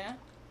is. Yeah.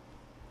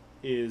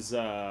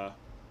 Yeah,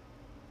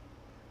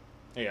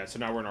 so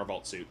now we're in our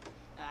vault suit.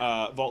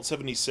 Vault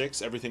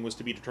 76, everything was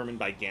to be determined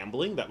by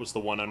gambling. That was the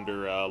one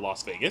under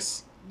Las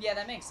Vegas. Yeah,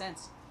 that makes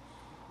sense.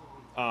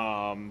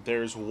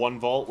 There's one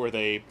vault where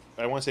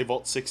I want to say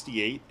Vault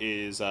 68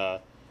 is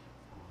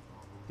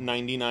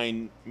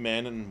 99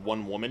 men and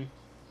 1 woman.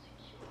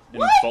 And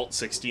What? Vault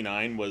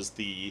 69 was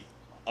the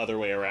other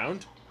way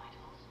around.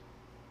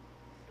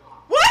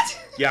 What?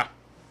 Yeah.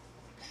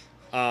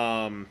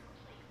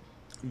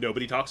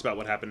 Nobody talks about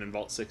what happened in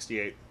Vault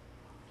 68.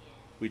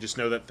 We just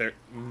know that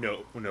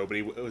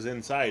nobody was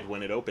inside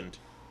when it opened.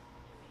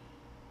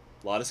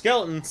 A lot of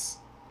skeletons.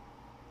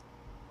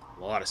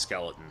 A lot of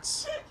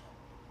skeletons.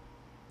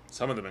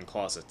 Some of them in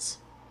closets.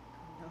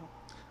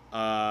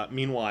 No.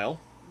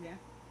 Meanwhile, Yeah.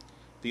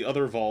 the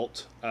other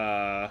vault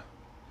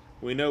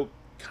we know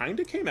kind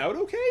of came out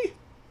okay.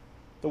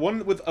 The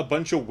one with a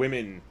bunch of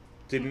women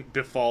didn't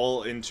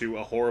befall into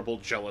a horrible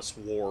jealous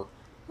war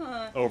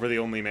over the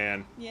only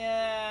man.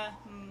 Yeah,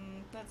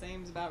 that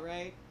seems about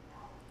right.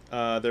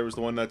 There was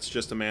the one that's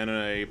just a man in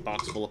a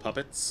box full of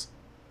puppets.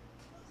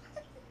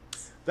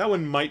 That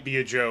one might be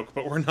a joke,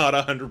 but we're not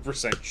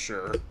 100%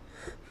 sure.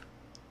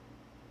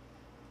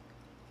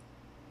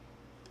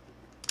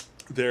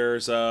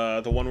 There's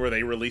the one where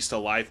they released a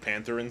live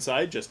panther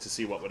inside just to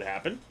see what would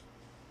happen.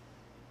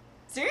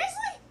 Seriously?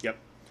 Yep.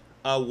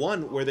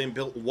 One where they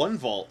built one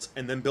vault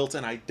and then built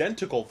an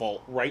identical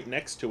vault right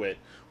next to it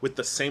with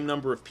the same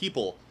number of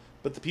people,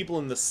 but the people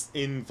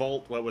in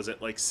vault, what was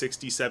it, like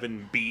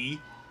 67B,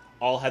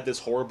 all had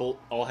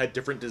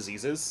different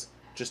diseases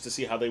just to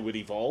see how they would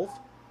evolve,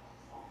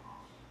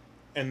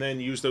 and then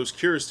use those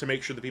cures to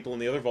make sure the people in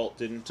the other vault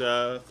didn't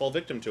fall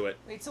victim to it.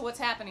 Wait, so what's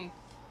happening?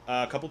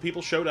 A couple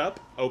people showed up,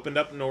 opened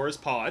up Nora's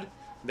pod.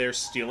 They're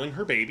stealing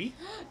her baby.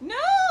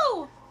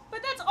 No!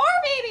 But that's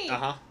our baby!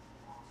 Uh-huh.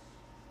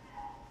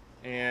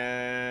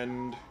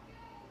 And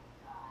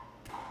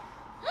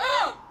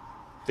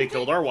they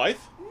killed our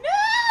wife.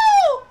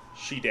 No!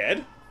 She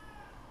dead.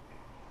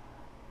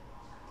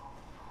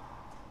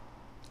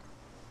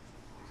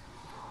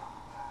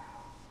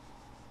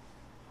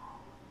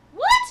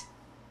 What?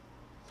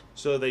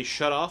 So they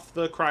shut off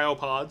the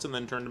cryopods and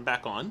then turned them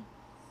back on.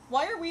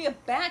 Why are we a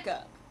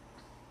backup?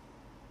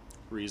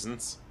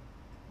 Reasons.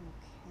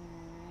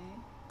 Okay.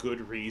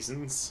 Good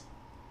reasons.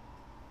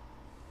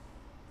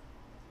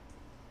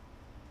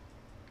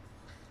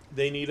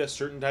 They need a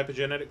certain type of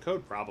genetic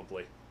code,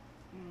 probably.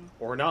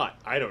 Or not.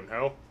 I don't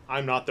know.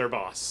 I'm not their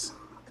boss.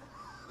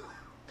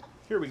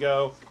 Here we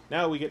go.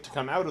 Now we get to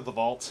come out of the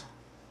vault.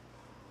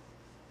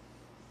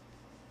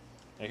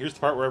 Now here's the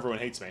part where everyone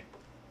hates me.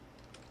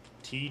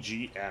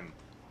 TGM.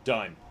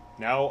 Done.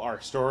 Now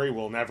our story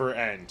will never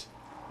end.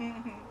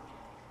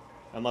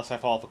 Unless I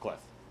fall off a cliff.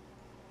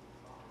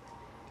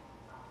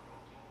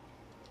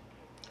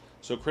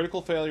 So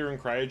critical failure in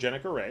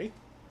cryogenic array.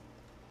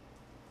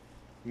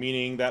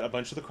 Meaning that a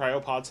bunch of the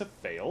cryopods have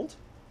failed.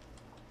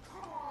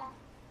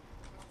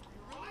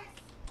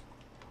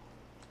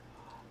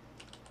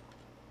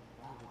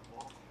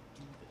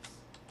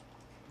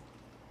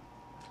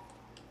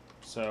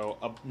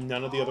 So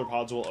none of the other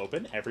pods will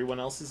open. Everyone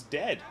else is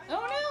dead.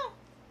 Oh no!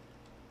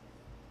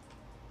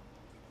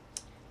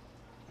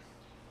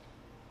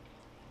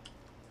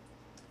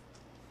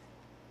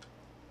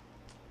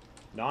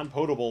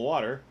 Non-potable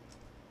water.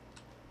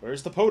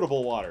 Where's the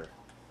potable water?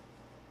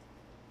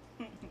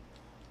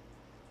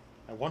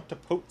 I want to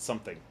pote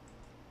something.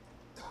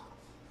 I'll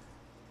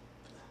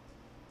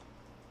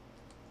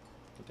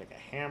take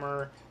a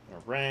hammer, and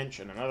a wrench,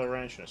 and another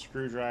wrench, and a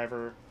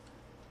screwdriver.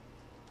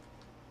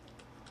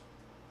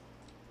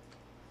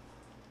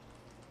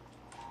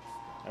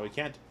 Now we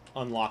can't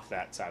unlock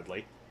that,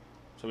 sadly.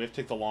 So we have to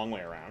take the long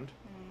way around.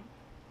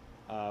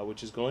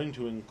 Which is going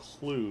to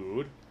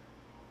include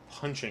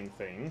punching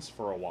things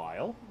for a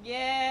while.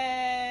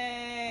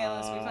 Yay!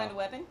 Unless we find a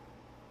weapon.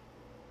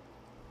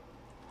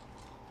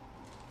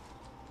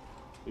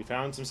 We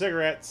found some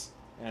cigarettes,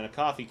 and a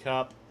coffee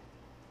cup,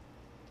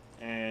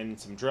 and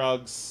some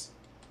drugs,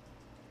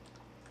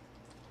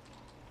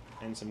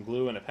 and some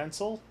glue and a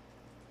pencil,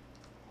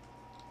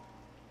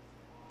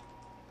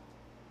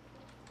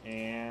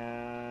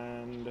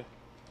 and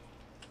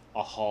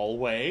a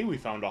hallway. We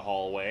found a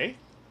hallway.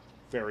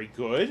 Very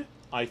good.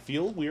 I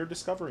feel we're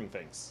discovering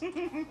things.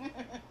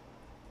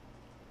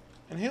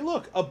 And hey,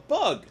 look, a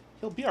bug.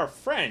 He'll be our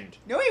friend.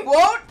 No, he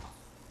won't!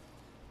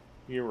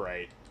 You're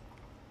right.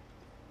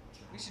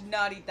 We should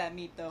not eat that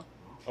meat, though.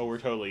 Oh, we're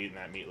totally eating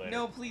that meat later.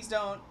 No, please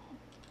don't.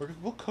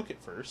 We'll cook it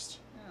first.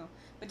 No.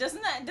 But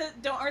doesn't that...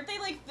 aren't they,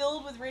 like,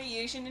 filled with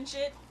radiation and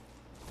shit?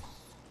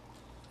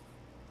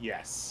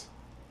 Yes.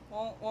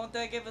 Won't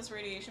that give us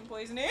radiation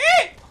poisoning?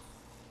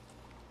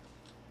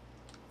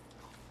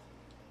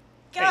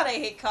 God, I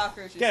hate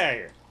cockroaches. Get out of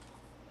here.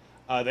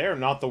 They are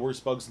not the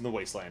worst bugs in the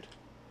wasteland.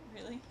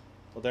 Really?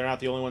 Well, they're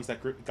not the only ones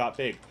that got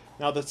big.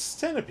 Now, the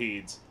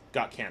centipedes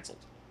got canceled.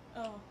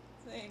 Oh,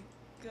 thank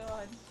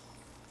God.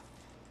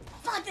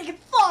 Fuck, they can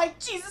fly!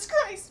 Jesus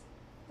Christ!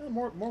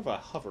 More of a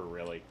hover,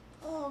 really.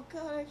 Oh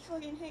God, I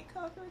fucking hate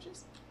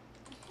cockroaches.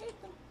 I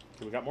hate them.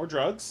 Okay, we got more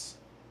drugs.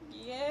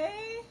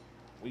 Yay!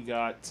 We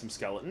got some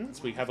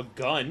skeletons. We have a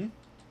gun.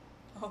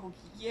 Oh,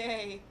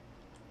 yay.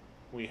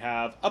 We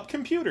have a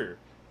computer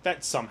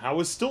that somehow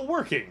is still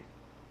working.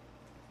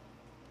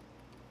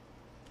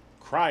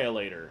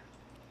 Cryolator.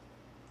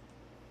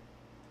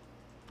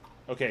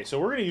 Okay, so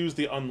we're going to use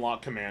the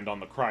unlock command on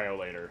the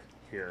cryolator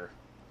here,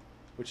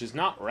 which is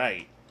not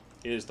right.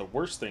 It is the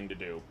worst thing to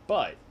do,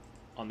 but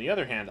on the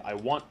other hand, I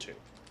want to.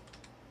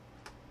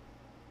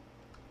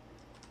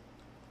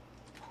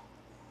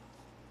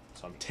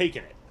 So I'm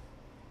taking it.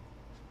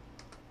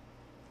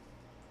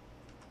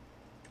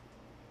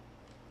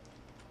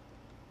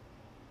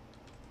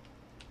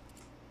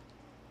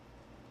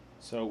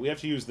 So we have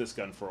to use this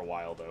gun for a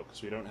while, though,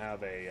 because we don't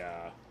have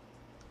a...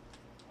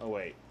 Oh,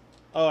 wait.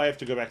 Oh, I have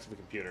to go back to the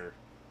computer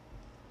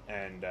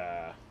and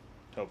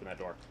to open that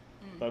door.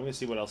 But I'm going to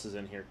see what else is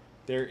in here.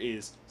 There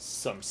is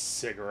some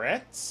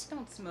cigarettes.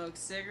 Don't smoke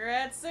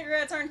cigarettes.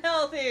 Cigarettes aren't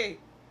healthy.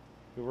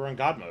 We were in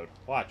God mode.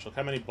 Watch, look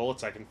how many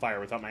bullets I can fire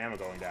without my ammo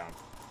going down.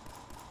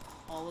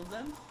 All of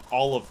them?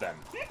 All of them.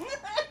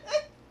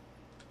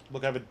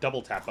 Look, I have a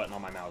double tap button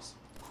on my mouse.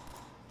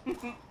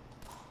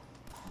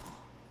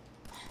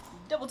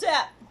 Double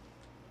tap.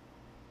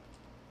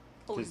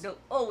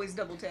 Always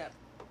double tap.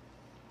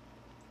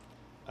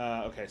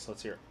 Okay, so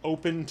let's hear.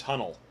 Open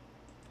tunnel.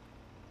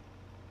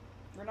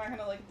 We're not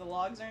gonna look at the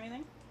logs or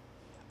anything?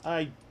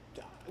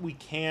 We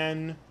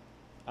can.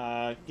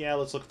 Yeah,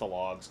 let's look at the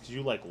logs, because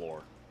you like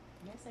lore.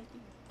 Yes, I do.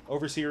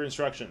 Overseer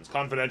instructions.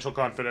 Confidential,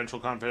 confidential,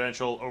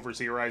 confidential.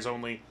 Overseer eyes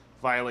only.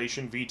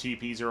 Violation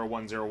VTP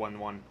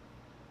 01011.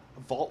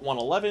 Vault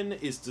 111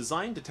 is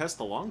designed to test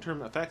the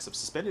long-term effects of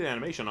suspended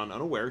animation on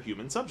unaware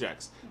human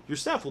subjects. Your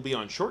staff will be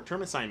on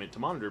short-term assignment to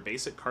monitor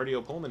basic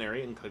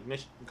cardiopulmonary and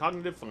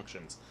cognitive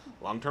functions.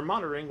 Long-term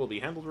monitoring will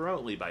be handled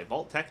remotely by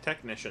Vault Tech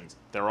technicians.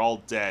 They're all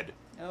dead.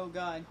 Oh,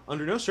 God.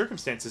 Under no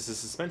circumstances is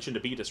suspension to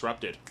be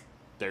disrupted.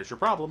 There's your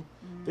problem.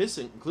 This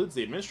includes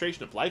the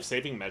administration of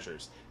life-saving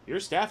measures. Your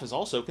staff is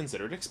also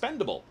considered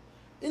expendable.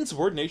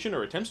 Insubordination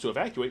or attempts to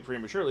evacuate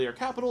prematurely are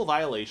capital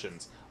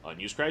violations.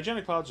 Unused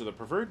cryogenic pods are the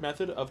preferred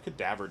method of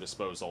cadaver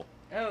disposal.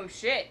 Oh,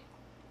 shit.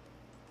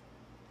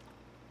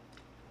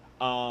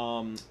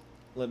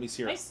 Let me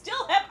see here. I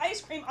still have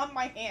ice cream on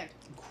my hand.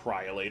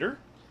 Cryolator.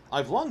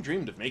 I've long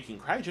dreamed of making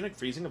cryogenic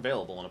freezing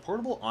available in a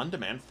portable,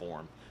 on-demand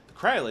form. The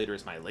cryolator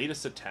is my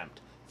latest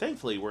attempt.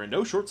 Thankfully, we're in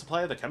no short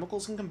supply of the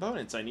chemicals and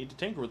components I need to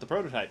tinker with the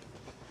prototype.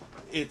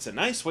 It's a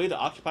nice way to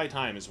occupy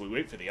time as we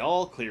wait for the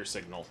all-clear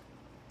signal.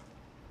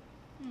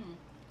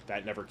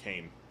 That never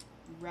came.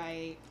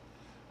 Right.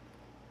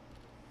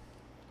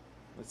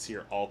 Let's see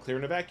here. All clear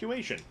in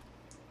evacuation.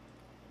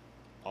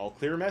 All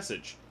clear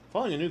message.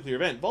 Following a nuclear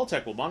event,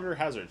 Vault-Tec will monitor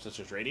hazards such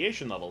as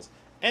radiation levels,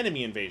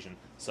 enemy invasion,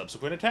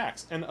 subsequent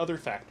attacks, and other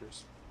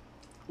factors.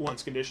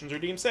 Once conditions are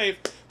deemed safe,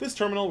 this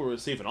terminal will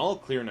receive an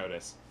all-clear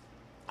notice.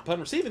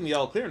 Upon receiving the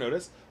all-clear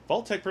notice,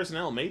 Vault-Tec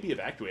personnel may be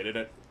evacuated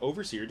at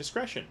overseer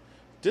discretion.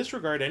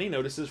 Disregard any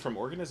notices from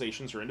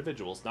organizations or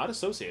individuals not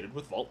associated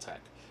with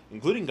Vault-Tec,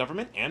 including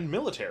government and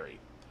military.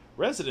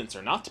 Residents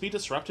are not to be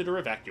disrupted or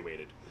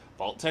evacuated.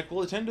 Vault-Tec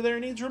will attend to their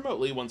needs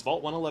remotely once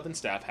Vault 111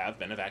 staff have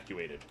been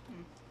evacuated.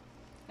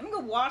 I'm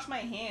gonna go wash my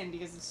hand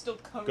because it's still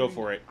covered Go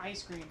for it. in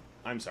ice cream.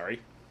 I'm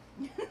sorry.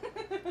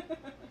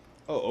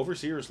 Oh,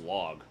 Overseer's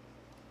log.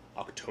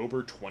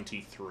 October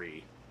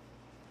 23.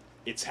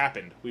 It's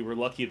happened. We were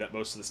lucky that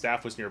most of the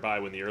staff was nearby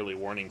when the early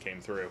warning came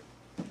through.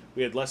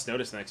 We had less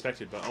notice than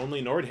expected, but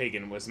only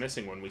Nordhagen was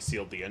missing when we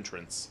sealed the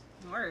entrance.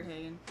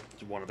 Nordhagen?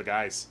 One of the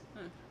guys.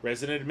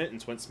 Resident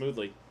admittance went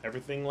smoothly.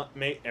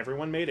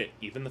 Everyone made it,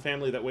 even the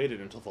family that waited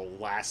until the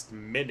last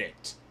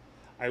minute.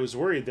 I was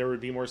worried there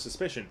would be more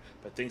suspicion,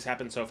 but things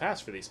happened so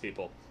fast for these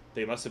people.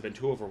 They must have been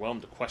too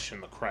overwhelmed to question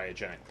the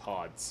cryogenic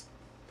pods.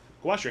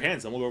 Go wash your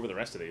hands, and we'll go over the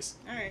rest of these.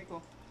 Alright,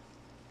 cool.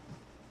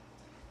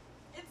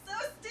 It's so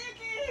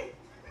sticky!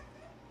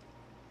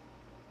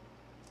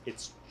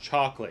 It's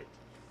chocolate,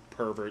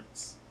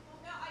 perverts. Well,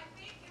 no, I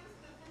think it was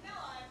the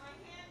vanilla, and my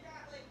hand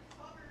got, like,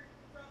 covered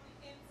from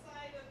the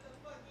inside of the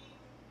fucking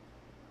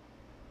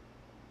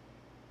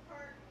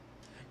part.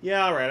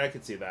 Yeah, alright, I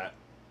could see that.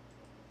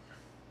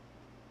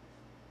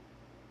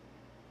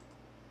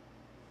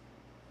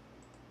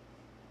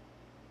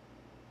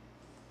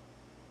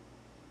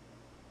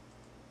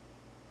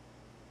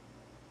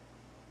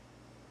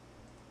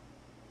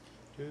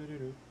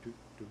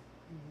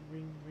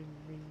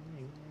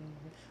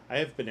 I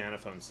have banana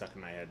phone stuck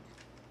in my head.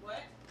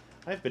 What?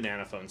 I have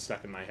banana phone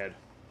stuck in my head.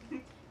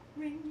 Ring,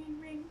 ring,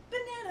 ring,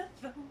 banana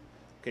phone.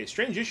 Okay,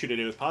 strange issue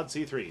today with Pod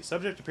C3.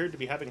 Subject appeared to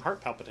be having heart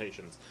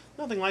palpitations.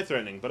 Nothing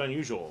life-threatening, but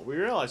unusual. We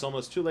realized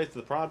almost too late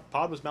that the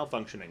pod was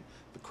malfunctioning.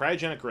 The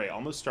cryogenic ray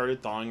almost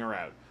started thawing her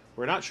out.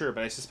 We're not sure,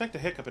 but I suspect a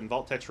hiccup in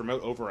Vault-Tech's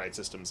remote override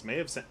systems may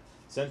have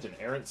sent an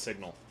errant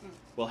signal.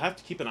 We'll have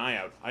to keep an eye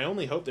out. I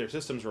only hope their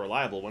systems are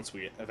reliable once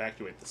we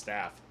evacuate the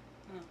staff.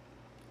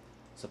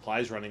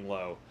 Supplies running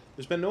low.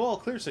 There's been no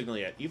all-clear signal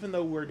yet, even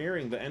though we're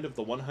nearing the end of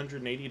the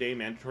 180-day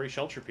mandatory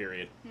shelter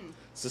period.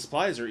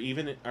 Supplies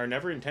are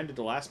never intended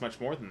to last much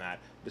more than that.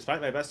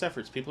 Despite my best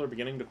efforts, people are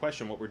beginning to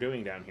question what we're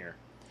doing down here.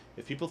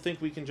 If people think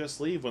we can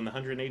just leave when the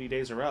 180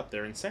 days are up,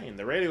 they're insane.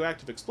 The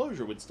radioactive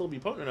exposure would still be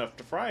potent enough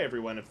to fry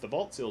everyone if the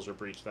vault seals are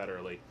breached that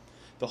early.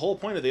 The whole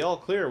point of the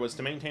all-clear was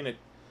to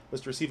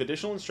receive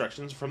additional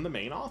instructions from the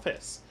main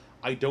office.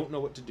 I don't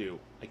know what to do.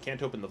 I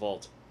can't open the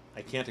vault.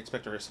 I can't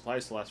expect our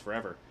supplies to last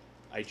forever.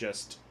 I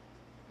just...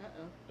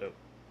 Uh-oh. Oh.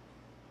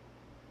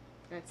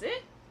 That's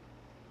it?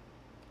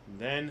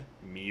 Then,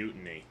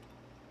 mutiny.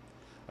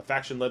 A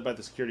faction led by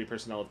the security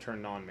personnel have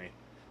turned on me,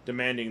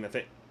 demanding that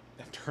they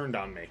have turned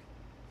on me.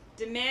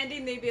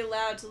 Demanding they be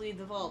allowed to leave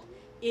the vault.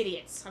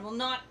 Idiots. I will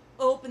not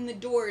open the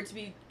door to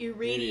be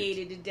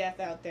irradiated to death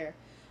out there.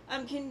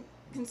 I'm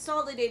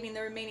consolidating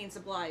the remaining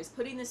supplies,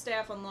 putting the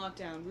staff on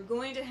lockdown. We're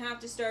going to have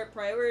to start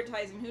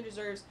prioritizing who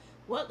deserves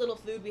what little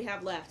food we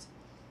have left.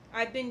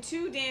 I've been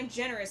too damn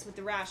generous with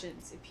the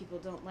rations. If people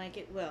don't like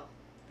it, well,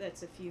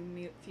 that's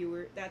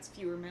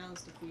fewer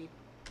mouths to feed.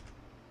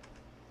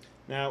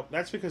 Now,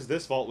 that's because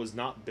this vault was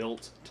not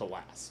built to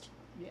last.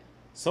 Yeah.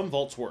 Some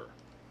vaults were.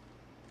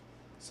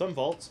 Some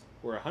vaults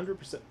were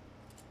 100%.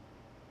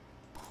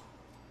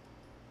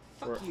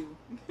 Fuck you.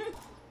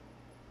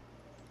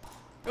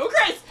 Oh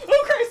Christ!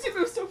 Oh Christ! It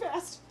moves so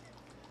fast.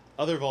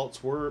 Other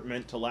vaults were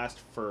meant to last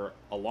for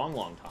a long,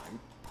 long time.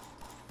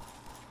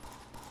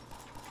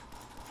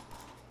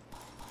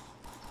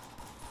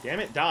 Damn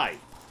it, die.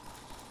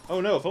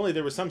 Oh no, if only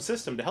there was some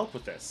system to help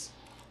with this.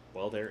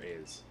 Well, there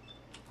is.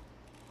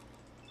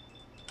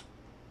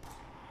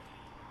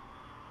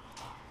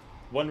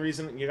 One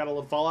reason you gotta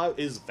love Fallout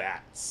is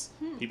VATS.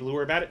 People who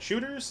are bad at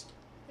shooters,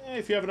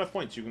 if you have enough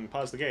points, you can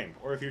pause the game.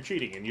 Or if you're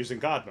cheating and using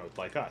God mode,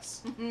 like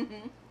us. We're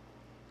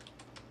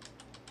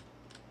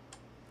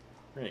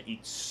gonna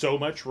eat so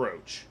much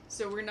roach.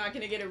 So we're not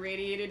gonna get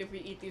irradiated if we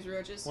eat these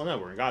roaches? Well, no,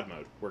 we're in God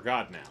mode. We're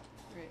God now.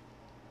 Right.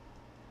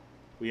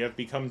 We have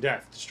become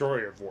death,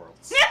 destroyer of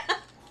worlds.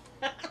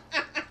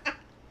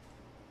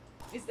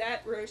 Is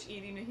that roach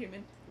eating a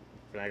human?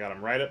 And I got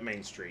him right up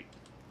Main Street.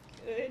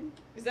 Good.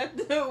 Is that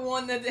the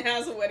one that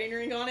has a wedding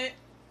ring on it?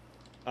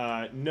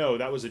 No,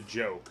 that was a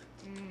joke.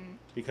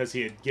 Because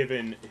he had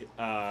given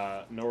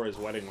Nora's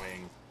wedding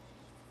ring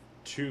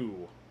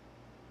to...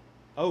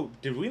 Oh,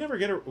 did we never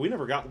get her... We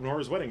never got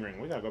Nora's wedding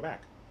ring. We gotta go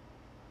back.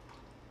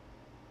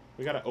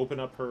 We gotta open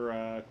up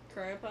her...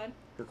 Cryopod?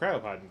 Her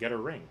cryopod and get her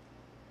ring.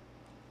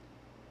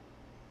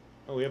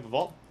 Oh, we have a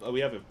vault... Oh,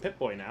 we have a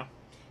Pip-Boy now.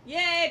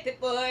 Yay,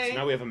 Pip-Boy! So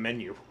now we have a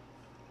menu.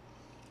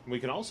 We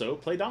can also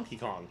play Donkey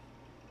Kong.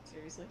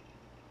 Seriously?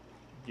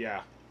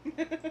 Yeah.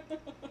 That's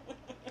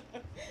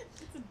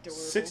adorable.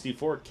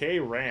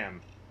 64K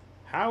RAM.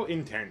 How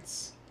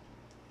intense.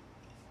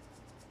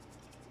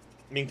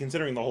 I mean,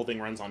 considering the whole thing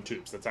runs on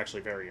tubes, that's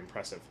actually very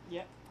impressive.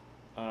 Yep.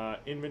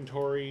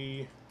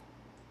 Inventory...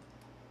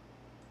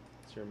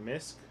 Is there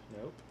MISC?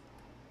 Nope.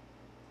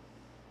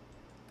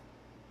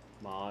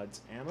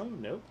 Mods, ammo?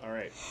 Nope.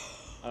 Alright.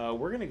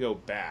 We're gonna go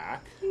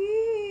back.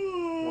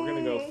 We're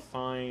gonna go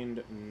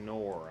find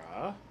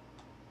Nora.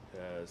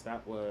 Because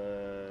that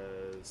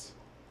was...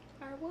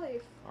 Our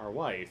wife. Our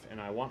wife,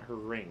 and I want her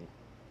ring.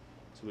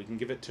 So we can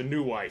give it to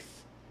new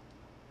wife.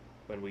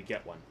 When we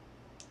get one.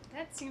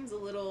 That seems a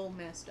little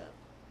messed up.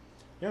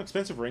 You know how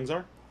expensive rings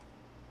are?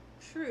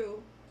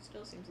 True.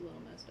 Still seems a little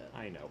messed up.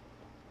 I know.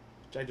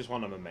 I just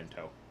want a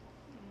memento.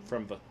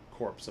 From the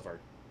corpse of our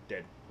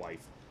dead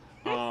wife.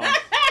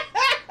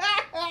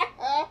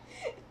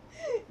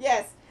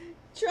 Yes.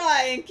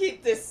 Try and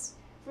keep this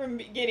from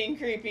getting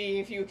creepy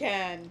if you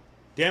can.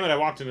 Damn it, I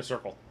walked in a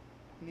circle.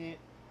 Yeah.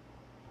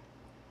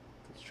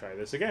 Let's try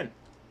this again.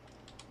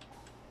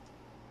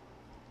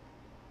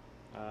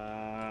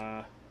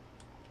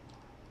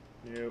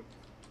 Nope.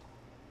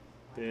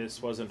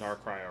 This wasn't our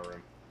cryo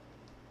room.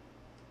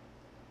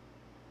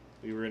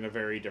 We were in a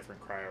very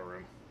different cryo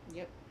room.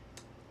 Yep.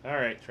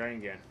 Alright, trying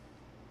again.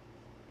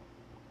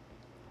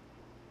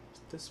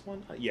 Is this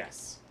one?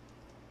 Yes.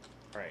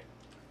 Alright.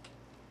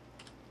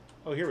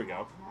 Oh, here we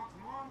go.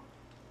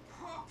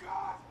 Oh,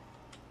 God!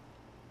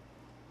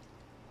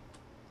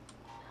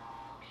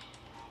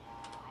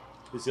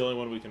 This is the only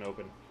one we can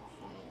open.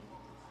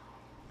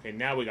 Okay,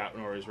 now we got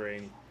Nora's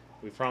ring.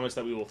 We promised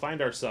that we will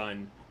find our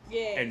son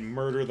Yay. and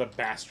murder the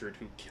bastard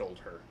who killed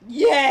her.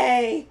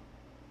 Yay!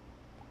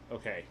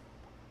 Okay.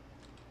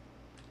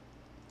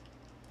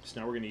 So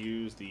now we're going to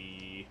use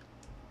the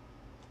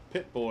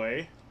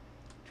Pip-Boy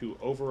to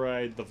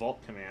override the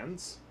vault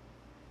commands.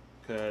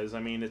 Because, I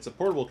mean, it's a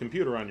portable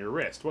computer on your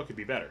wrist. What could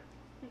be better?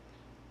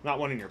 Not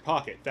one in your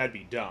pocket. That'd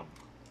be dumb.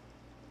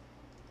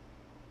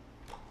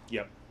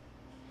 Yep.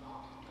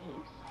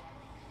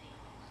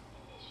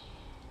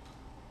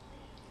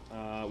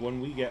 When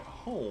we get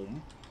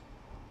home,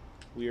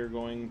 we are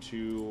going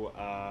to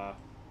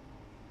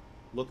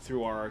look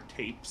through our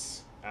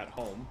tapes at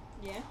home.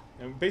 Yeah.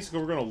 And basically,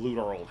 we're going to loot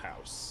our old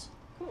house.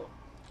 Cool.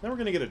 Then we're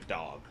going to get a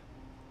dog.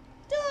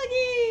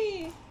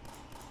 Doggy!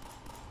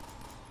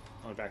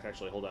 Oh, in fact,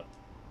 actually, hold up.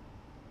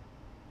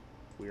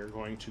 We are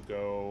going to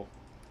go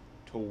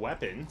to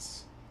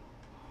weapons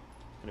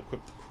and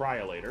equip the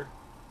cryolator.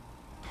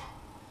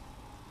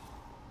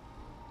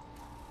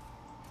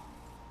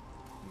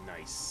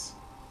 Nice.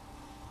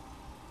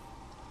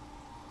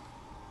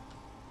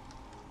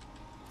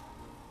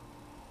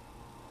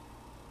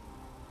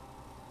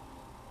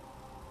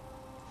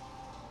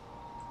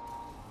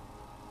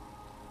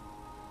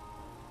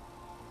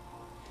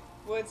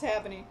 What's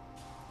happening?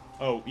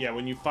 Oh, yeah,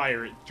 when you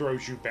fire, it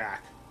throws you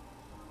back.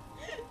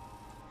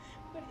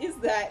 What is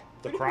that?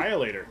 The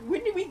cryolator.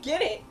 When did we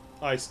get it?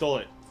 I stole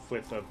it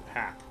with a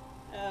hack.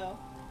 Oh.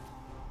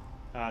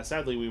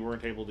 Sadly, we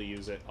weren't able to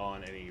use it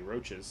on any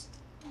roaches.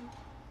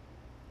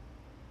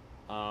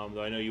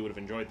 Though I know you would have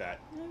enjoyed that.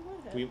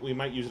 I would have. We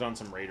might use it on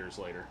some raiders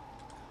later.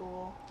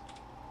 Cool.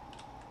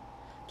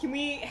 Can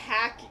we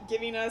hack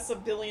giving us 1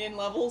 billion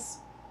levels?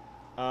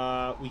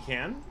 We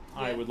can.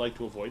 Yeah. I would like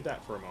to avoid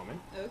that for a moment.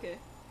 Okay.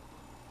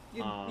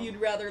 You'd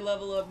rather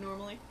level up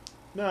normally?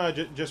 No,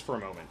 just for a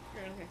moment.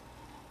 Okay.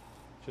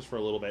 Just for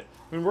a little bit.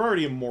 I mean, we're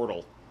already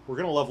immortal. We're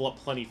going to level up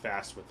plenty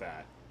fast with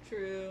that.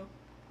 True.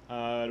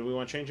 Do we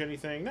want to change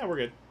anything? No, we're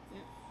good.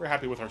 Yep. We're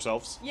happy with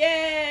ourselves.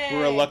 Yay!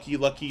 We're a lucky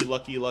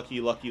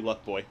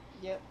luck boy.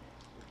 Yep.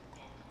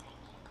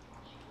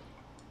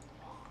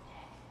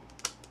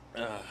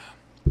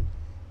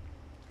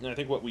 And I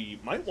think what we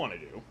might want to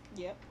do,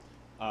 Yep.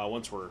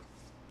 once we're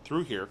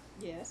through here,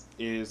 Yes.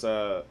 is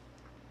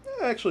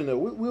actually no,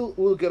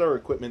 we'll get our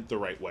equipment the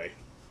right way.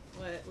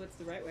 What's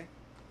the right way?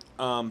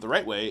 The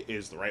right way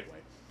is the right way.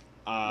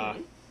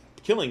 Really?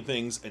 Killing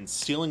things and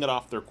stealing it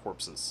off their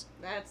corpses.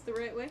 That's the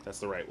right way? That's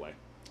the right way.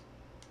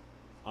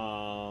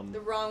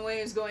 The wrong way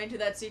is going to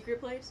that secret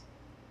place?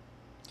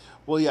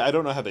 Well, yeah, I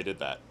don't know how they did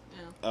that.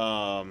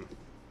 Oh.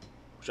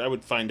 Which I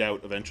would find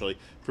out eventually.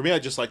 For me, I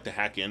just like to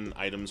hack in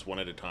items one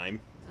at a time.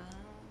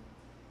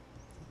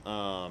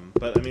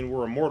 But I mean,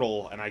 we're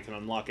immortal, and I can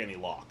unlock any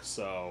lock,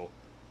 so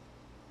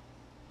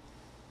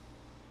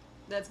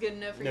That's good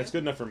enough for you? that's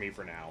good enough for me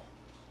for now.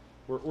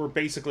 We're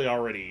basically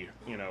already,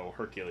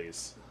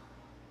 Hercules.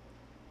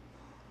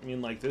 I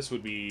mean, like, this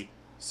would be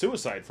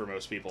suicide for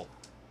most people.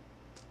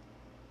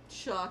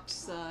 Shocked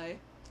sigh.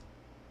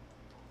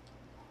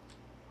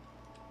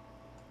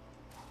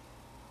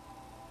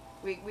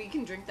 We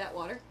can drink that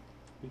water?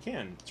 We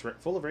can. It's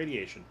full of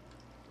radiation.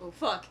 Oh,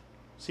 fuck.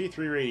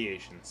 C3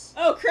 radiations.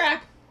 Oh,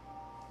 crap!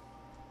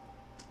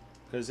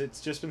 Because it's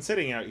just been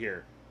sitting out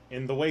here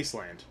in the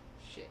wasteland.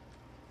 Shit.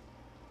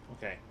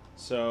 Okay,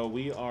 so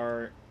we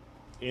are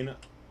in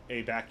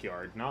a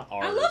backyard, not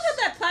ours. I love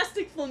that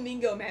plastic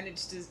flamingo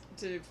managed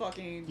to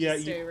fucking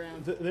just stay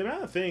around. The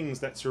amount of things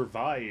that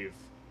survive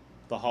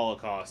the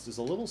Holocaust is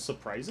a little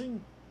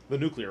surprising. The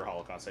nuclear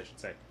Holocaust, I should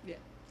say. Yeah.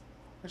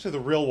 Actually, the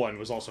real one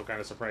was also kind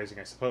of surprising,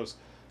 I suppose.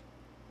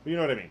 But you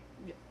know what I mean.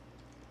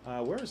 Yeah.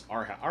 Where's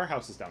our house? Our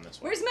house is down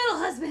this way. Where's Metal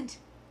Husband?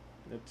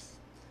 It's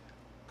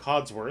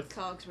Codsworth,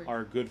 Cogsworth.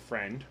 our good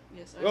friend.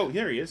 Yes. Oh,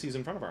 here he is. He's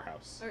in front of our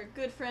house. Our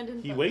good friend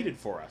and He waited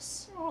for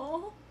us.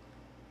 Aww.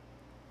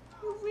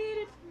 He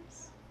waited for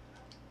us.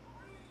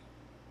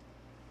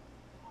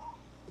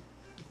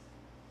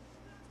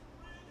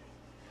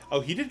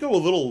 Oh, he did go a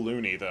little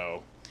loony,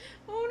 though.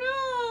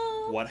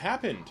 Oh no! What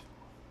happened?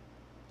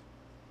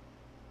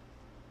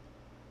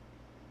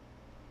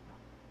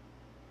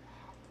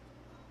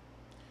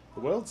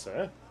 The world,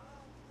 sir.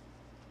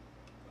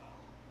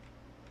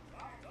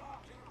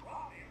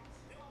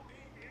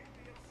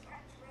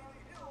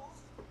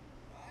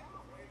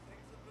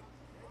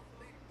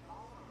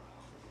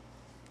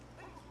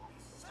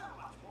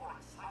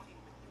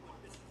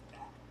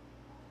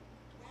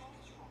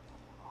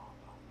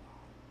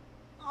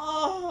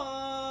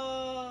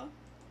 Oh.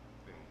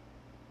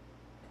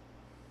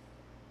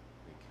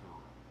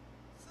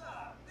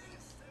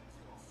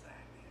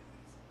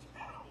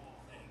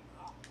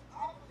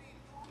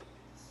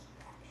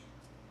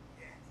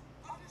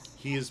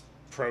 He is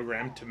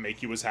programmed to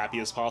make you as happy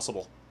as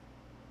possible.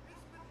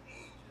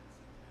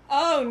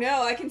 Oh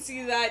no, I can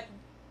see that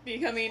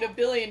becoming a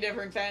billion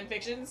different fan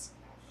fictions.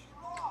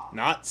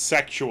 Not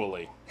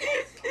sexually.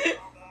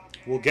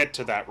 We'll get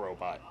to that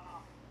robot.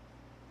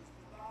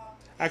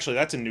 Actually,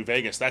 that's in New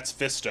Vegas. That's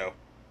Fisto.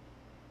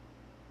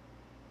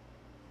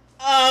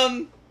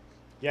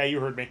 Yeah,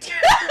 you heard me.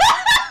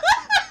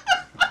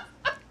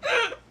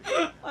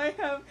 I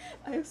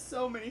have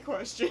so many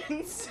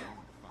questions.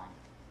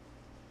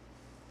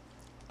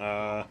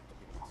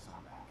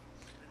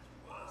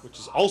 Which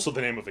is also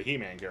the name of a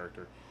He-Man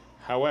character.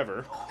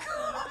 However,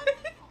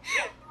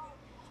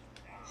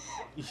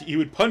 he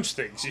would punch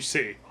things, you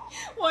see.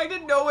 Why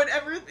did no one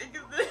ever think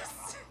of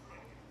this?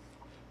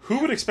 Who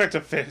would expect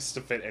a fist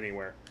to fit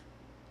anywhere?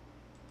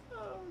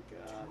 Oh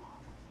god.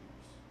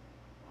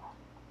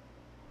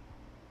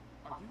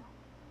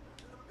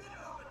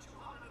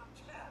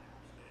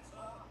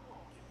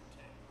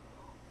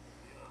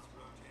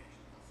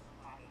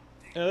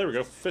 Yeah, there we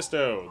go.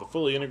 Fisto, the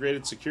fully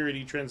integrated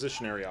security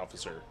transitionary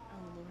officer.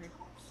 Oh lord.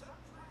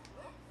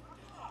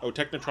 Oh,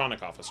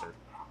 Technotronic officer.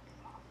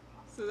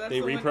 So that's They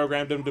the one-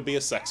 reprogrammed him to be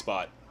a sex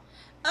bot.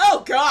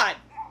 Oh god!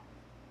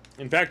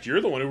 In fact,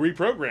 you're the one who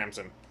reprograms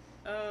him.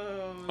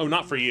 Oh,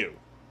 not for you.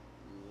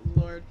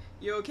 Lord.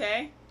 You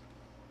okay?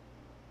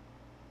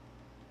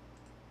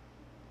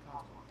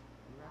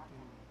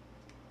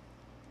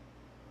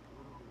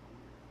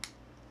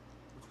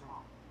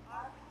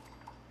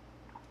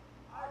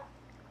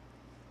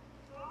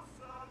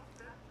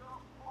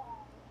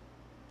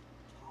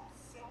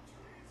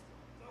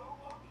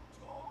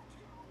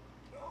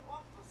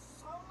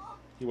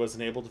 He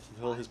wasn't able to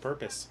fulfill his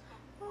purpose.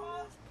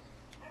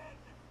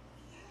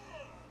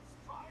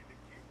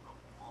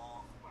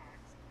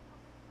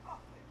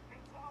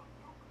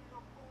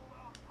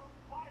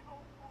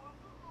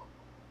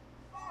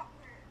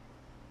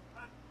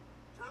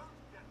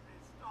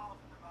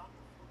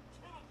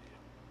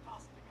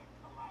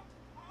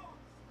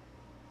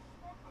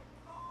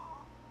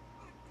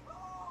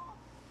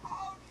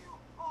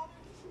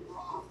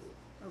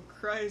 Oh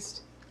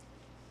Christ.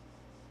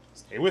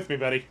 Stay with me,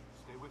 buddy.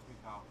 Stay with me,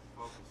 pal.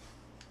 Focus.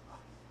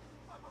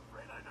 I'm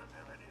afraid I don't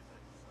have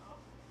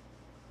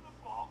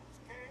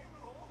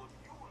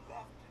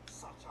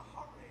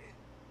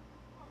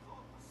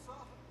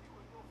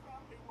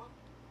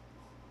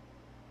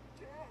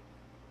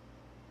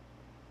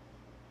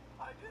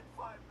did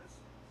find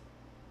Mrs.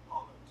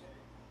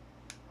 Holotape.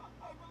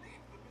 I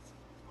believe the Mrs.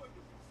 was going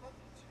to present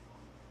it to you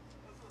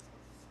as a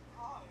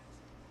surprise.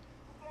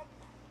 But then,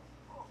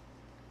 oh,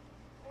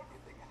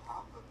 everything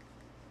happened.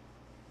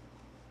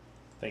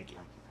 Thank you.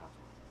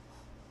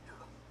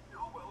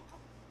 You're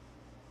welcome.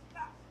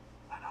 Now,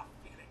 enough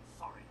feeling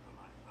sorry for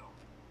myself.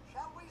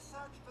 Shall we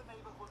search the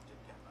neighborhood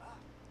together?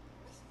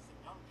 Mrs. and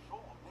young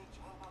Shaw may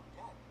turn up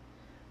dead.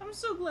 I'm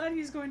so glad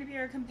he's going to be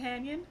our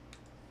companion.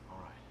 All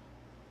right.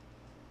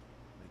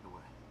 Lead the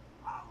way.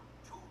 Out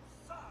to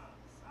serve,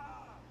 sir.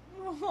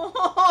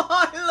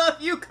 Oh, I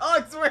love you,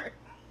 Cogsworth.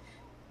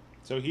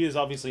 So he is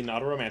obviously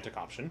not a romantic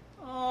option.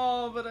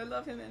 Oh, but I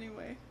love him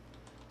anyway.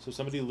 So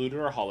somebody looted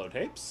our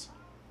holotapes.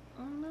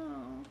 Oh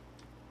no.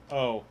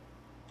 Oh,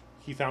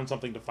 he found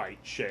something to fight.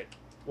 Shit.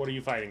 What are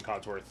you fighting,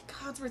 Codsworth?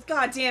 Cogsworth,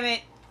 god damn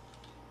it.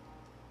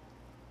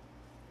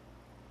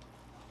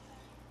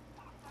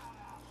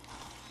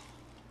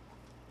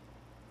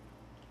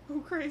 Oh,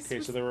 Christ.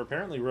 Okay, so there were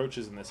apparently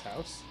roaches in this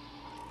house.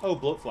 Oh,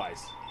 bloatflies.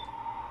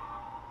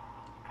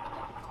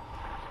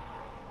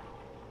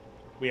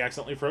 We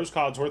accidentally froze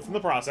Codsworth in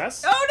the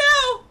process.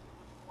 Oh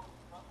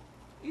no!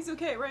 He's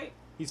okay, right?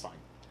 He's fine.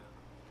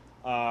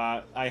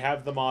 I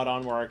have the mod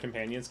on where our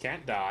companions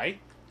can't die,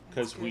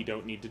 because we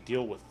don't need to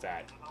deal with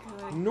that.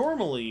 Good.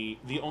 Normally,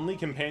 the only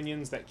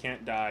companions that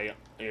can't die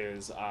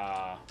is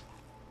dog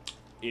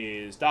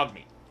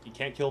meat. You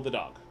can't kill the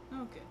dog.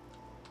 Okay.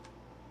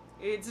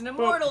 It's an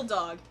immortal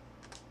dog.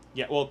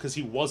 Yeah, well, because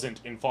he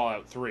wasn't in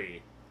Fallout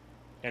 3,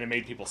 and it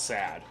made people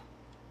sad.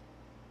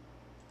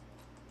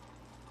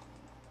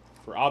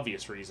 For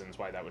obvious reasons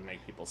why that would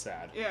make people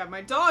sad. Yeah,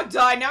 my dog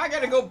died. Now I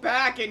gotta go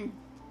back and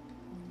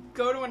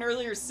go to an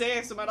earlier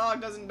save so my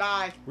dog doesn't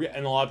die. Yeah,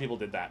 and a lot of people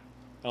did that.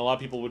 And a lot of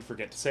people would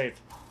forget to save.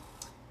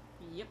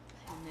 Yep,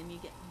 and then you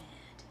get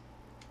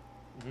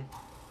mad.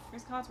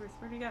 Where's Codsworth?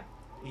 Where'd he go?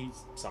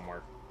 He's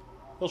somewhere.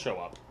 He'll show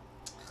up.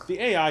 The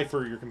AI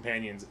for your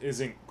companions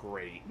isn't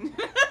great. Did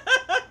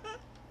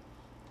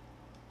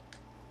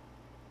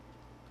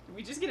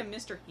we just get a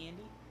Mr.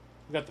 Handy?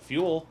 We got the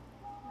fuel.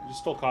 We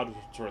just stole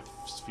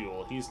Codsworth's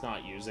fuel. He's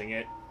not using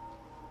it.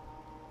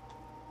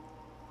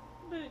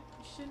 But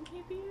shouldn't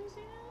he be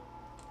using it?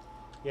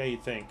 Yeah,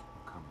 you'd think.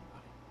 Come,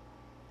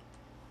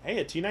 buddy.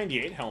 Hey, a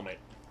T-98 helmet.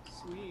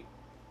 Sweet.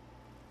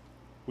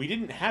 We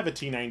didn't have a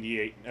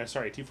T-98...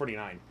 sorry,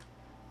 T-49.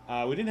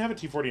 We didn't have a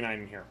T-49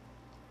 in here.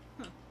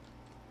 Huh.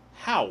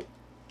 How?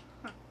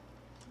 Huh.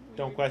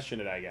 Don't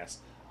question it, I guess.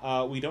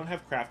 We don't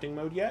have crafting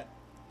mode yet,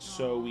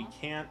 so we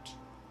can't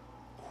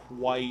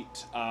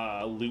quite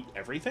loot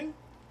everything.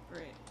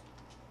 Right.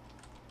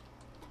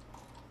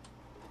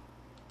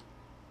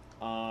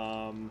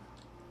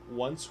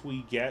 Once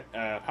we get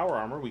power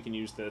armor, we can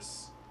use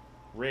this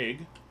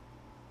rig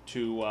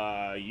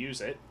to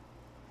use it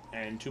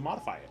and to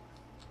modify it.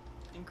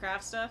 And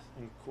craft stuff?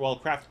 And, well,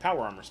 craft power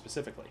armor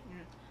specifically.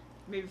 Yeah.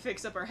 Maybe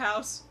fix up our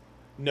house?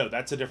 No,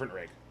 that's a different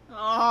rig.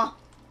 Aw.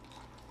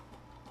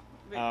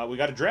 We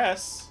got a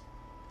dress.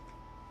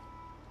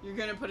 You're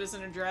gonna put us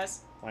in a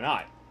dress? Why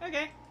not?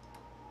 Okay.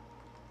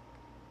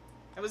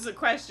 That was a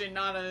question,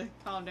 not a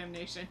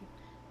condemnation.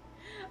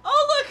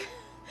 Oh, look!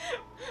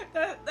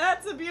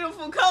 That's a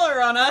beautiful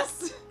color on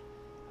us.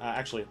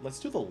 Actually, let's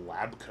do the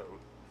lab coat.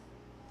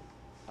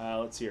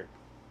 Let's see here.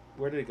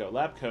 Where did it go?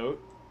 Lab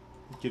coat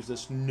gives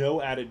us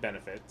no added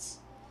benefits,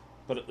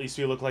 but at least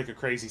we look like a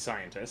crazy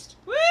scientist.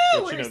 Woo!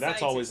 Which, you know,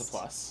 that's always a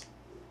plus.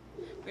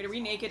 Wait, are we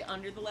naked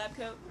under the lab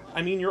coat?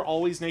 I mean, you're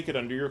always naked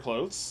under your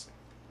clothes.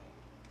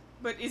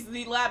 But is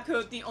the lab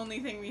coat the only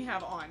thing we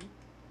have on?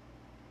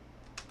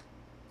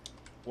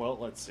 Well,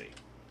 let's see.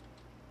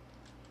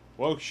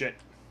 Whoa, shit.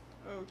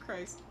 Oh,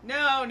 Christ.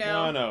 No,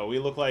 No, no. no, we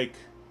look like...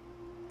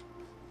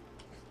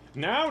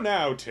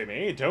 Now,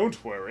 Timmy,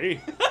 don't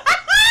worry.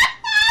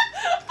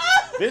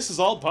 This is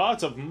all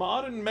part of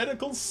modern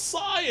medical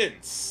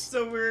science!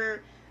 So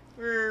we're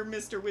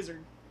Mr.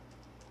 Wizard.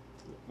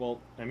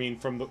 Well, I mean,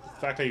 from the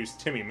fact I used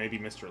Timmy, maybe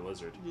Mr.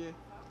 Lizard. Yeah.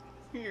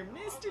 Here,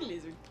 Mr.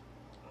 Lizard.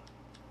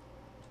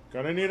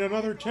 Gonna need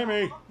another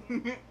Timmy!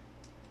 Say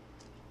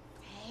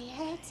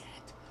it.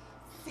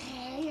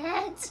 Say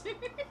it.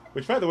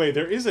 Which, by the way,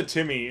 there is a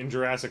Timmy in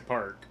Jurassic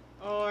Park.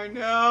 Oh,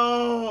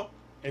 no.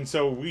 And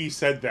so we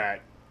said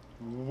that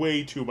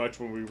way too much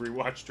when we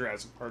rewatched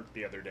Jurassic Park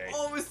the other day.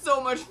 Oh, it was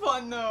so much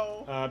fun,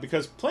 though.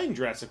 Because playing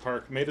Jurassic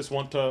Park made us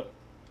want to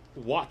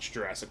watch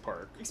Jurassic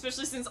Park.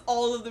 Especially since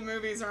all of the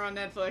movies are on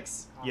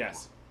Netflix.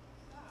 Yes.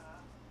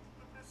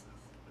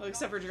 Well,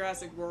 except for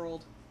Jurassic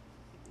World.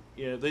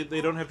 Yeah,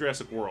 they don't have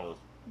Jurassic World,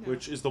 No.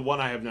 which is the one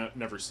I have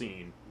never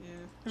seen. Yeah.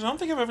 'Cause I don't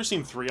think I've ever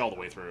seen 3 all the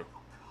way through.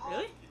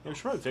 Really? Yeah, we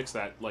should probably fix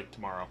that, like,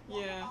 tomorrow.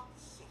 Yeah.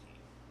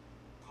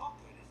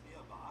 Concord is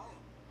nearby.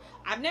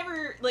 I've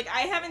never, like,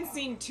 I haven't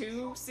seen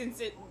 2 since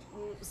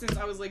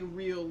I was, like,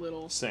 real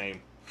little.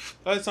 Same.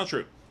 That's not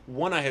true.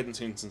 1 I hadn't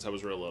seen since I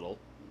was real little.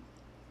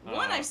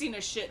 1 I've seen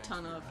a shit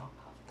ton of.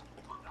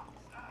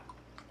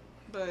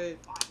 But,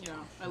 you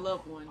know, I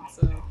love 1,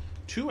 so.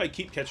 2 I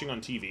keep catching on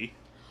TV.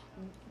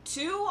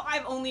 2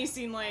 I've only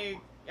seen,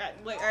 like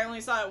I only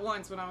saw it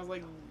once when I was,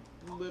 like,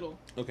 little.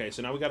 Okay,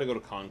 so now we gotta go to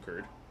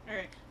Concord.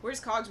 Alright,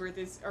 where's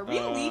Cogsworth? Are we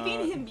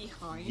leaving him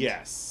behind?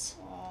 Yes.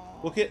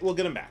 Aww. We'll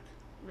get him back.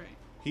 Right.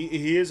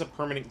 He is a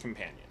permanent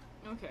companion.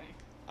 Okay.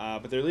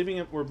 But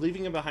we're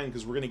leaving him behind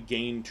because we're gonna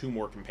gain 2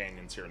 more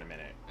companions here in a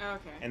minute.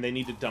 Okay. And they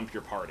need to dump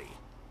your party.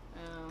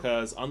 Oh.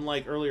 Because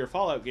unlike earlier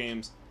Fallout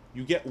games,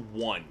 you get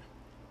 1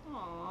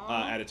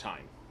 Aww. at a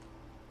time.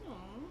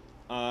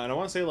 Aww. And I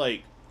want to say,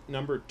 like,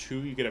 number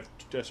 2, you could have...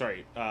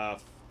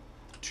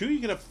 2, you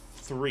could have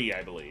 3,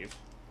 I believe.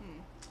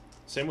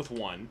 Same with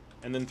 1.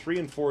 And then 3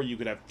 and 4, you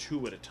could have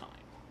 2 at a time.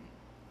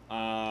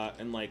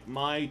 And, like,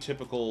 my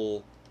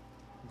typical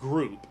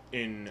group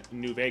in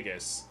New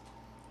Vegas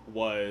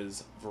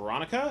was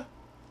Veronica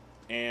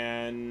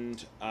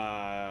and,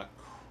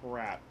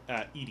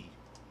 Edie.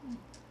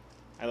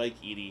 I like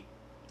Edie.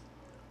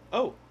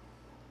 Oh!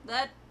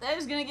 That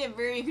is gonna get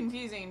very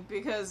confusing,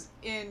 because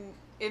in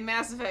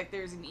Mass Effect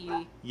there's an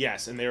Edie.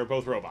 Yes, and they are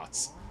both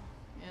robots.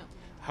 Yeah.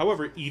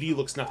 However, Edie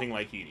looks nothing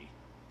like Edie.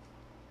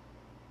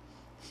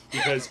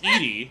 Because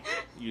Edie,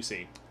 you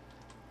see,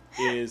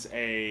 is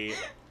a,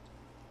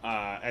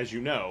 as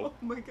you know,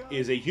 Oh my god.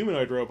 is a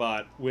humanoid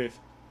robot with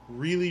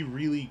really,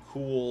 really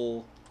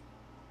cool,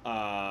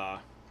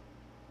 what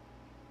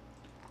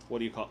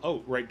do you call...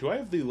 Oh, right, do I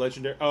have the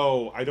legendary...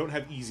 Oh, I don't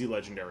have easy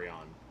legendary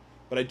on.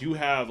 But I do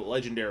have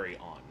legendary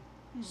on.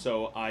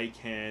 So I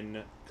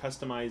can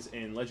customize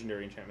in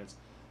legendary enchantments.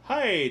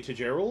 Hi,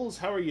 Tajerals,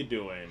 how are you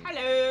doing?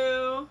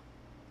 Hello!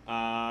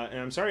 And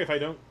I'm sorry if I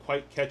don't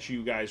quite catch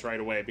you guys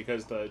right away,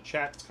 because the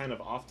chat's kind of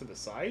off to the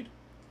side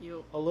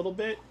a little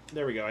bit.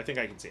 There we go, I think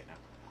I can see it now.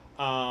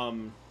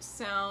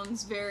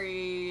 Sounds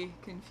very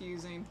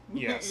confusing.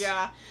 Yes.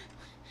 Yeah.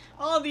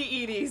 All the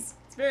Edies.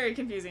 It's very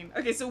confusing.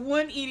 Okay, so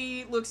one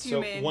Edie looks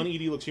human. So one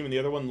Edie looks human, the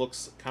other one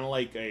looks kind of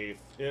like a...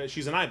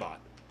 she's an iBot.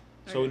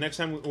 So Okay. next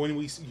time when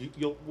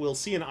we'll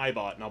see an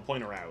iBot, and I'll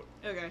point her out.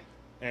 Okay.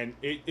 And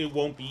it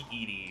won't be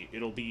Edie.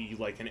 It'll be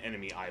like an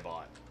enemy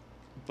iBot.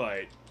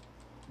 But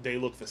they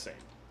look the same.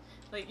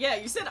 Like, yeah,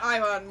 you said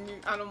Yvonne,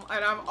 and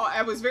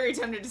I was very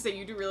tempted to say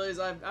you do realize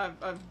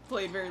I've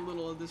played very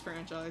little of this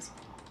franchise.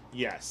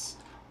 Yes.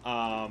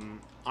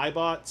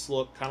 iBots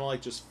look kind of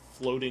like just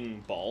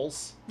floating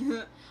balls.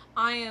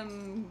 I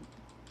am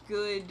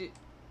good.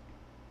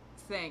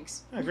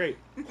 Thanks. Ah, great.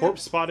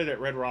 Corpse spotted at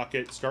Red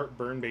Rocket. Start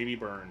burn, baby,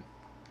 burn.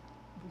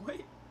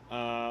 What?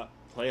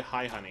 Play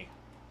Hi Honey.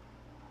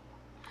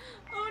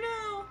 Oh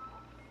no!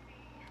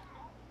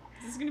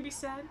 Is this gonna be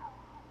sad?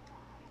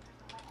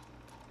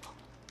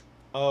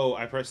 Oh,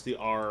 I pressed the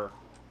R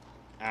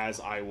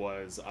as I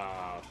was,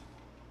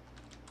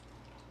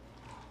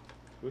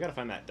 we gotta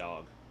find that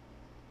dog.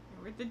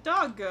 Where'd the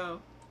dog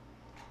go?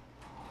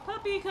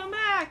 Puppy, come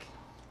back!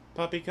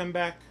 Puppy, come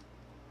back.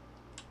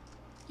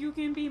 You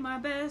can be my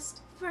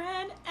best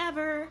friend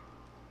ever.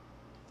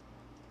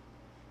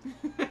 I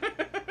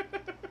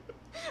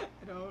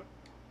don't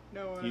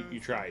know what You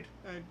tried.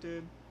 I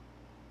did.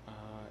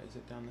 Is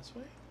it down this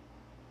way?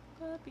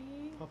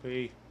 Puppy.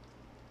 Puppy.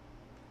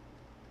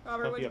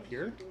 Robert, Puppy what up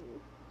here? did you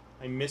do?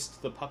 I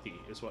missed the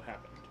puppy, is what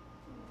happened.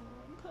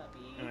 Oh,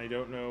 puppy. And I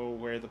don't know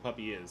where the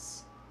puppy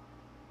is.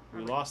 We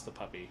Robert. lost the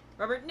puppy.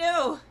 Robert,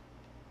 no!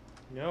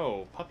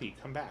 No, puppy,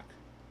 come back.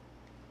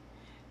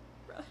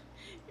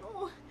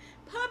 No.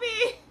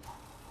 Puppy!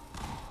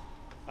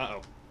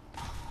 Uh-oh.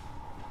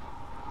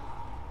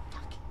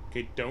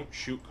 Okay, don't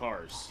shoot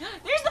cars.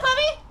 There's the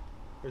puppy!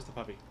 Where's the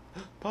puppy?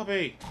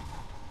 Puppy!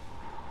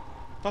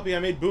 Puppy, I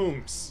made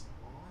booms.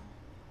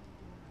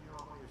 You're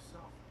all by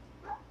yourself.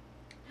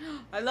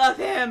 I love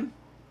him!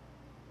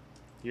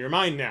 You're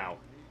mine now.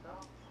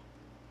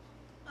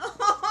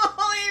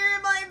 Oh, he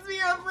reminds me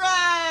of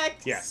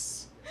Rex!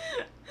 Yes.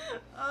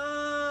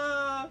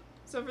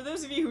 So for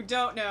those of you who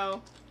don't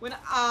know, when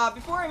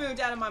before I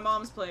moved out of my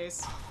mom's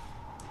place,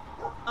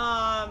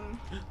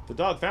 The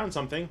dog found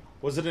something.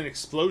 Was it an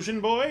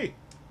explosion, boy?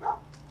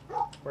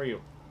 Where are you?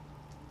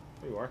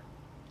 There you are.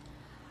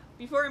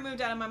 before I moved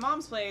out of my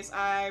mom's place,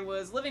 I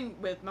was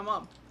living with my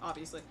mom,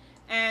 obviously,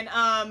 and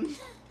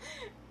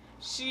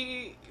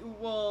she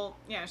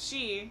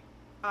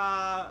and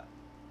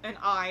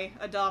I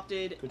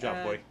adopted Good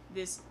job, boy.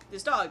 this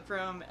dog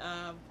from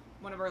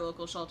one of our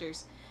local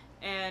shelters,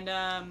 and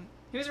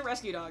he was a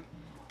rescue dog,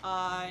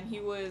 and he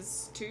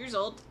was 2 years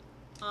old,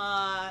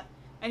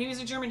 and he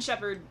was a German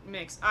Shepherd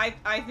mix. I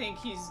think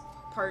he's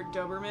part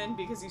Doberman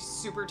because he's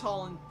super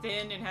tall and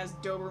thin and has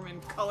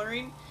Doberman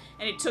coloring,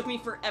 and it took me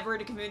forever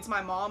to convince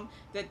my mom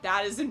that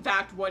that is in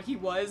fact what he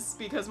was,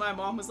 because my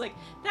mom was like,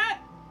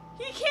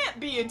 he can't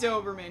be a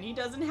Doberman. He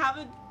doesn't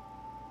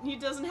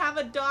have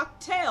a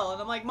docked tail.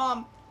 And I'm like,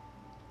 Mom,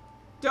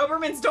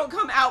 Dobermans don't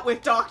come out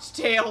with docked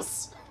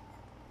tails.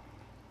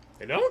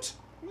 They don't?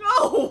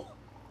 No!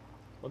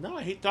 Well, now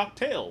I hate docked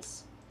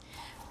tails.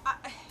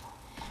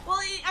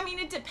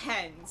 It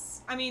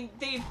depends. I mean,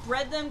 they've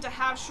bred them to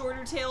have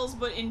shorter tails,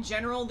 but in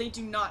general, they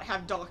do not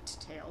have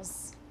docked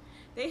tails.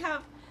 They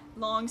have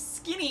long,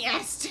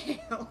 skinny-ass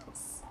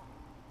tails.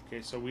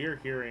 Okay, so we are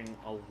hearing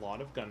a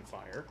lot of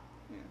gunfire.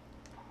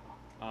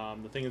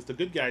 The thing is, the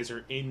good guys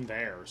are in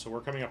there, so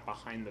we're coming up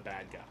behind the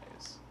bad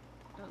guys.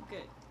 Oh,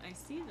 good. I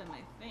see them,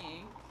 I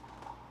think.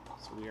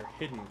 So we are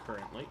hidden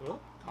currently. Oh,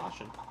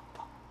 caution.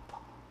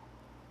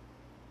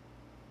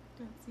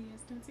 Don't see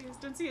us, don't see us,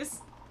 don't see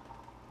us.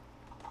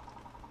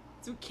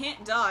 So we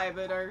can't die,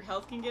 but our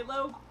health can get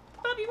low.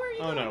 Puppy, where are you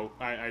Oh, going? no.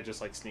 I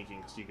just like sneaking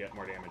because you get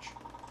more damage.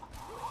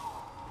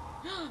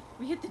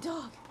 We hit the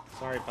dog.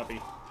 Sorry,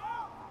 puppy.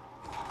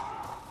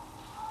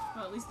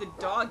 Well, at least the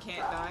dog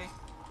can't die.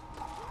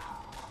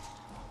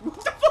 What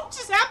the fuck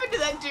just happened to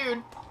that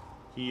dude?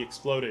 He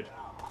exploded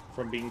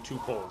from being too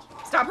cold.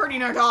 Stop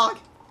hurting our dog.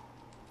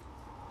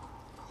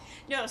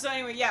 No, so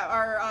anyway, yeah,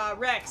 our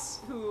Rex,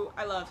 who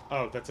I love,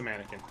 Oh, that's a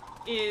mannequin.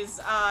 is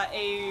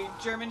a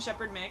German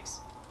Shepherd mix.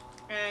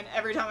 And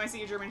every time I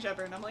see a German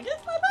Shepherd, I'm like,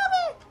 it's my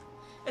puppy!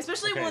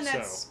 Especially Okay, one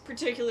that's so-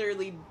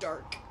 particularly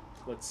dark.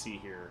 Let's see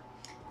here.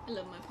 I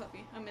love my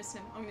puppy. I miss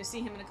him. I'm gonna see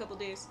him in a couple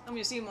days. I'm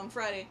gonna see him on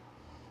Friday.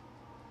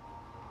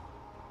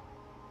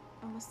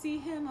 I'm gonna see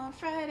him on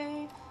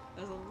Friday,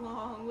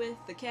 along with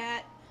the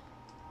cat.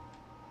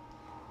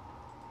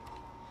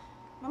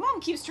 My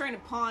mom keeps trying to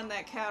pawn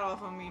that cat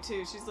off on me,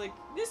 too. She's like,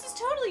 this is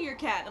totally your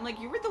cat. I'm like,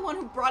 you were the one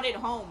who brought it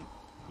home.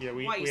 Yeah,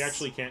 we Twice.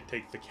 actually can't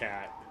take the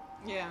cat.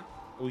 Yeah.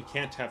 We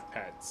can't have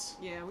pets.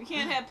 Yeah, we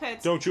can't have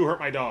pets. Don't you hurt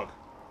my dog.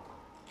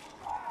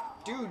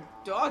 Dude,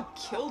 dog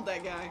killed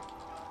that guy.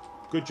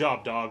 Good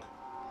job, dog.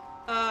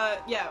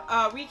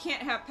 We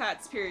can't have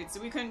pets, period.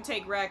 So we couldn't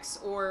take Rex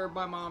or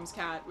my mom's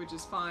cat, which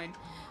is fine.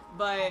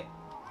 But,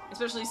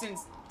 especially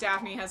since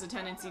Daphne has a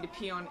tendency to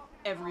pee on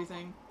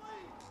everything.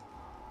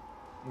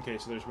 Okay,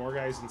 so there's more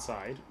guys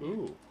inside.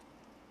 Ooh.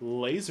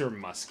 Laser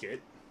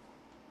musket.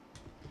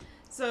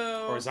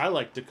 So... Or as I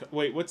like to...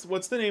 Wait,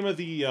 what's the name of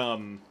the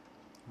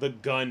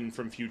gun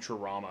from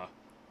Futurama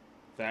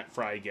that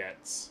Fry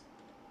gets?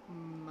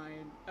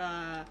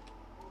 The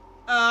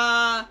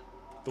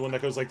The one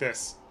that goes like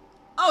this.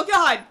 Oh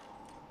god!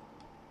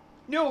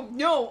 No,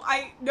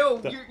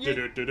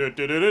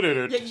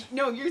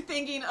 you're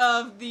thinking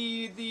of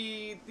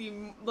the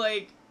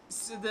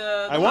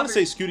I want to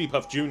say Scooty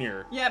Puff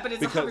Jr. Yeah, but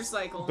it's a hover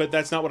cycle. But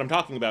that's not what I'm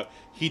talking about.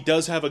 He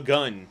does have a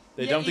gun.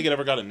 I don't think it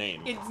ever got a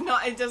name. It's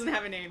not. It doesn't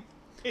have a name.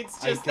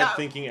 It's I just kept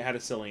thinking it had a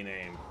silly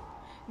name.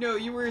 No,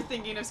 you were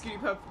thinking of Scooty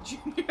Puff Jr.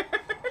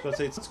 So I'd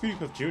say it's Scooty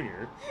Puff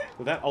Jr.,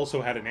 but that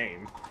also had a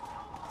name.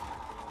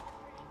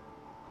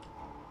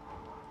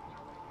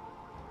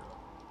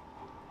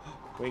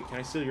 Wait, can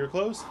I steal your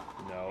clothes?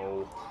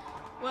 No.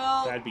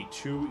 Well, That'd be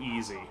too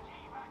easy.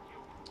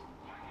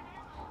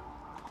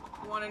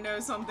 want to know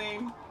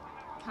something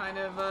kind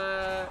of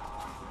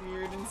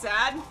weird and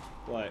sad?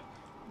 What?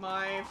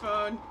 My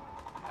phone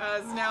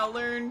has now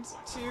learned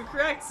to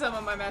correct some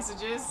of my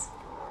messages,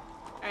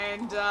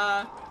 and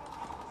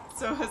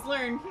so has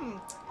learned.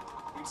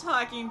 You're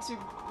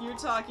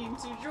talking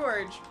to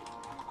George.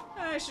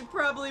 I should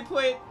probably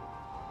put.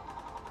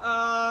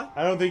 I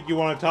don't think you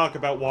want to talk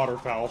about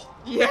waterfowl.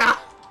 Yeah.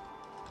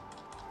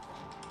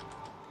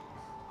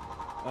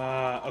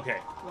 Okay.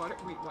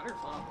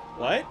 Waterfall.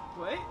 What?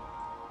 What?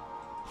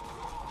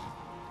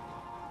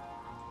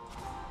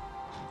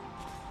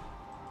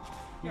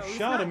 You No, he's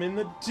shot not- him in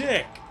the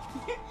dick.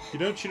 You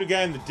don't shoot a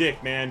guy in the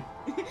dick, man.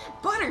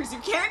 Butters, you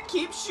can't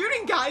keep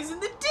shooting guys in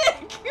the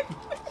dick!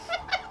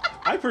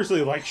 I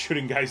personally like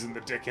shooting guys in the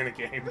dick in a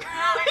game.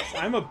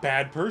 I'm a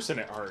bad person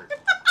at heart.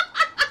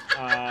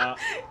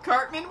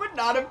 Cartman would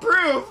not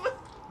approve!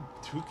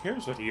 Who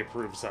cares what he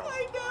approves of?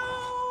 I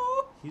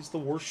know! He's the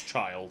worst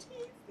child.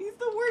 He's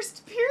the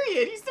worst,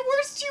 period. He's the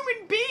worst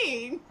human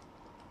being!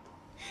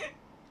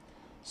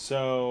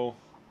 So,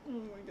 Oh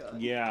my god.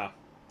 yeah.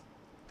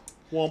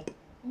 Womp.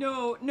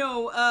 No,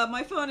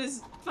 my phone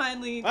is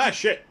finally... Ah,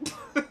 shit!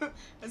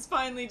 has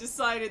finally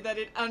decided that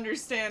it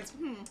understands,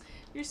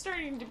 you're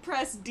starting to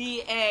press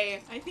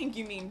DA. I think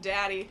you mean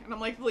daddy. And I'm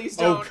like, please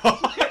don't. Oh,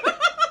 God.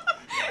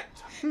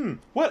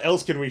 What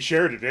else can we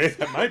share today?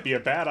 That might be a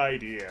bad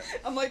idea.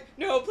 I'm like,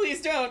 no,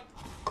 please don't.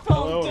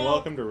 Hello and don't.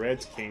 welcome to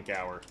Red's Kink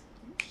Hour.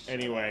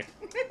 Anyway.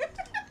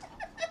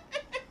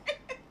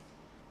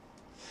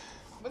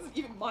 Wasn't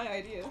even my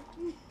idea.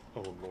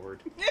 Oh,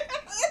 Lord.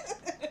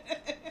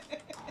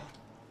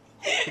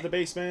 To the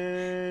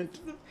basement.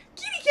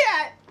 Kitty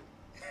cat!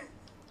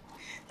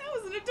 That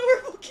was an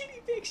adorable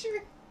kitty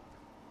picture.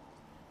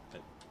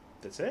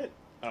 That's it?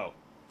 Oh.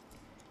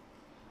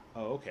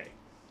 Oh, okay.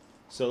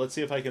 So let's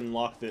see if I can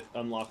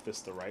unlock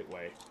this the right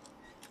way.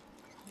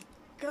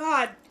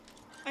 God,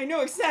 I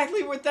know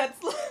exactly what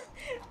that's like.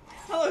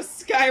 Hello,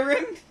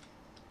 Skyrim.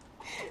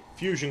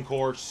 Fusion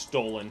core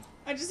stolen.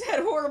 I just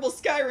had horrible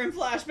Skyrim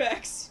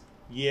flashbacks.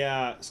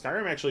 Yeah,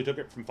 Skyrim actually took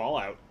it from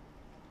Fallout.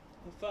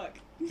 Oh, fuck.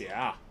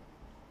 Yeah.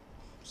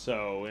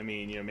 So, I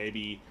mean,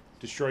 maybe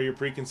destroy your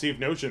preconceived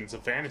notions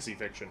of fantasy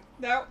fiction.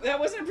 That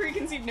wasn't a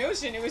preconceived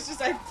notion. It was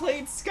just I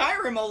played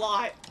Skyrim a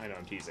lot. I know,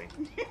 I'm teasing.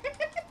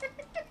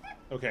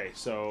 Okay,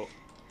 so...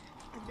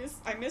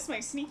 I miss my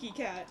sneaky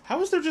cat. How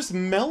is there just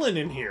melon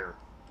in here?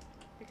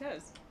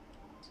 Because.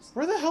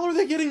 Where the hell are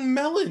they getting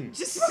melon?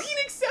 Just fucking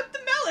accept the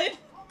melon!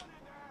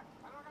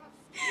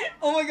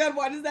 Oh my god,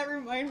 why does that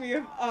remind me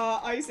of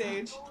Ice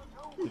Age?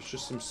 There's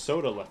just some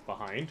soda left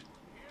behind.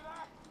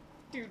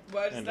 Dude,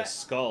 what is And that? a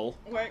skull.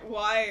 Wait,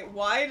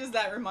 why does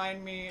that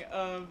remind me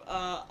of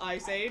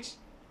Ice Age?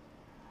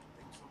 I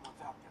think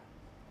someone's out there.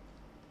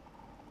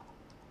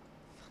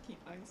 Fucking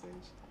Ice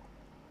Age.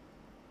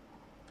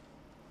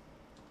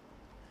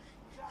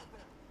 Who's out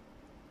there?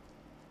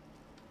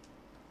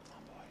 Come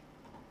on, boy.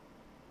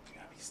 You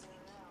gotta be sneaky.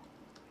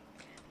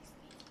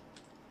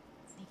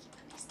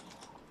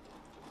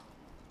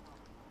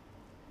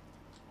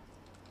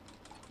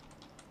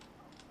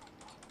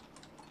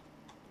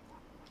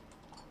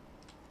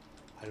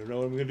 I don't know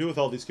what I'm gonna do with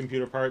all these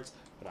computer parts,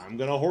 but I'm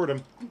gonna hoard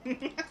them.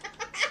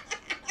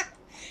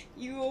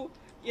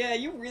 Yeah,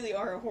 you really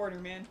are a hoarder,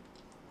 man.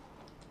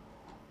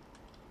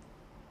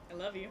 I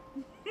love you.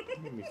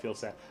 Made me feel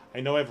sad.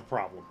 I know I have a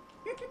problem,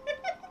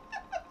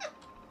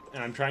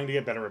 and I'm trying to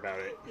get better about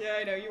it. Yeah,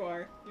 I know you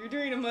are. You're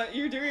doing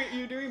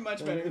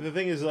much better. The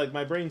thing is, like,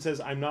 my brain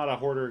says I'm not a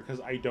hoarder because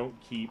I don't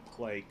keep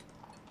like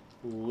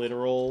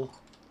literal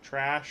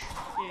trash.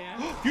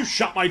 Yeah. You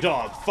shot my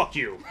dog. Fuck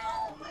you.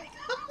 Oh my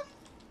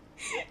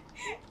god.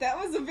 That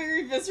was a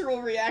very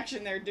visceral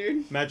reaction there,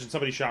 dude. Imagine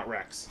somebody shot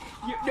Rex.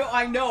 No,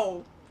 I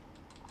know.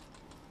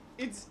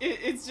 It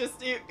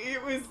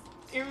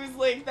was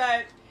like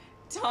that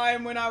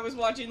time when I was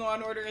watching Law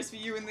and Order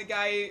SVU and the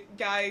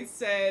guy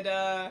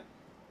said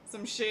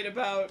some shit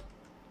about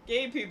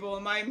gay people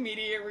and my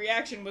immediate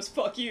reaction was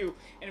fuck you,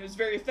 and it was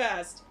very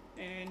fast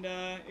and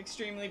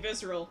extremely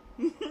visceral.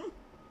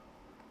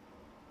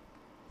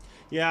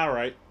 Yeah,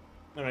 alright.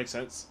 That makes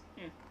sense.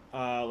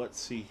 Yeah. Let's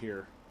see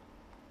here.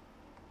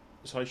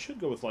 So I should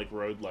go with, like,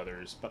 road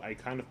leathers, but I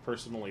kind of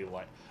personally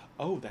like...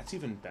 Oh, that's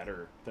even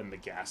better than the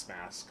gas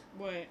mask.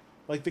 What?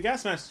 Like, the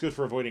gas mask is good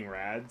for avoiding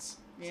rads,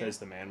 Yeah. says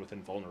the man with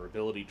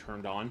invulnerability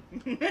turned on.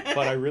 But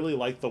I really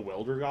like the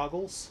welder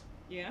goggles.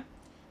 Yeah?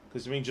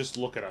 Because, I mean, just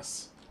look at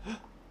us.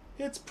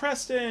 It's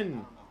Preston! I don't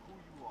know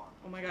who you are.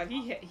 Oh my god,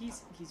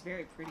 he's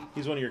very pretty.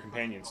 He's one of your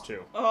companions,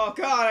 too. Oh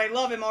god, I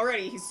love him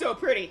already. He's so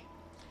pretty.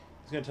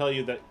 He's going to tell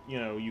you that, you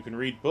know, you can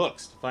read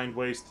books to find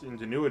ways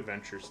into new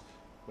adventures.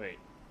 Wait.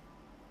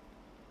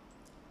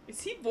 Is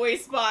he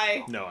voiced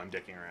by... No, I'm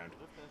dicking around.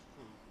 But if that's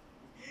true,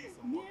 we can use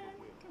some Man, local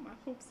will. got my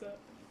hopes up.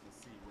 You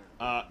can see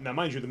where Now,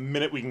 mind you, the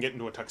minute we can get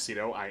into a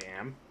tuxedo, I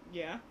am.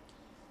 Yeah,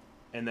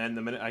 And then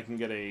the minute I can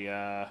get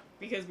a,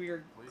 because we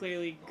are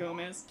clearly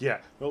Gomez. Yeah,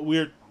 well,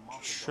 we're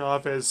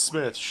Chavez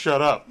Smith.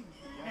 Shut up.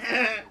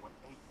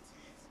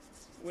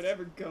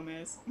 Whatever,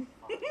 Gomez. First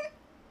it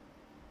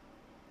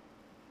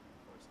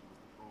was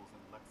the bulls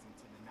in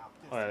Lexington and now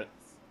this Alright. is.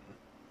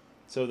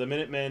 So the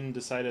Minutemen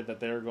decided that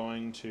they're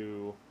going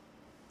to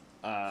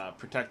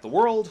protect the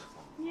world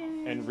Yay.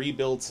 and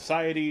rebuild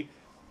society,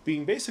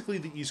 being basically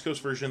the East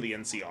Coast version of the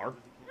NCR.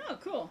 Oh,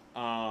 cool.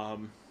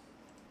 Um,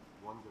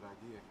 One good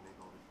idea can make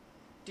all the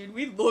Dude,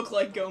 we look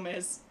like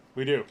Gomez.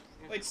 we do.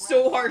 Like,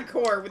 so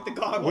hardcore with the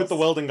goggles. With the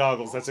welding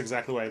goggles, that's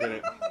exactly why I did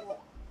it. Well,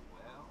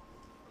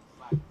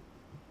 exactly.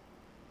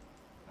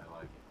 I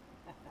like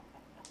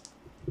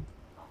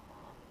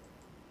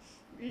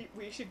it.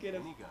 We should get a...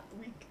 Any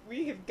gun.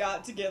 We have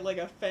got to get, like,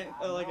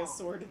 like a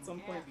sword at some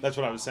point. That's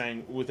what I was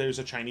saying. There's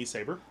a Chinese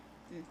saber.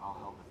 I'll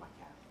help if I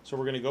can. So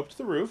we're going to go up to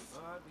the roof,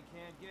 But we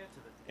can't get to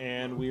the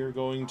and we are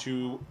going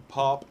to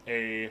pop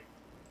a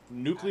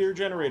nuclear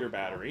generator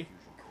battery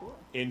Cool.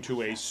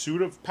 into a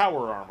suit of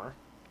power armor,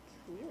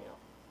 Cool.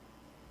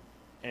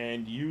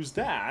 and use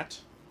that.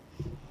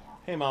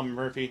 Hey, Mama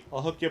Murphy,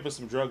 I'll hook you up with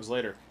some drugs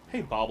later.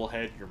 Hey,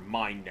 bobblehead, you're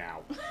mine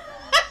now.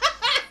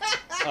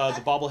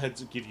 The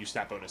bobbleheads give you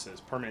stat bonuses,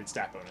 permanent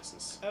stat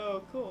bonuses.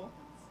 Oh, cool.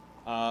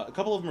 A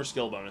couple of them are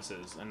skill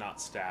bonuses and not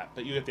stat,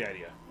 but you get the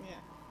idea. Yeah.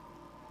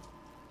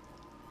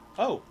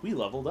 Oh, we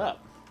leveled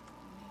up.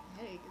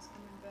 My headache is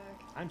coming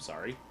back. I'm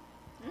sorry.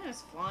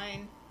 That's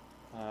fine.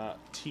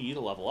 T to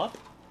level up.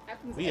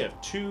 Happens We have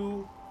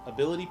 2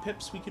 ability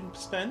pips we can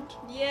spend.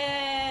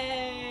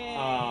 Yay!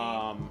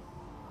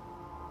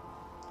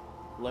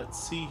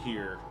 Let's see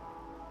here.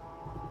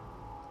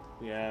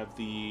 We have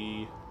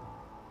the...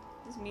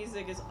 This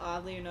music is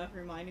oddly enough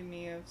reminding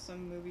me of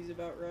some movies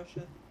about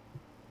Russia.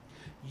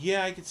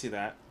 Yeah, I could see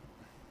that.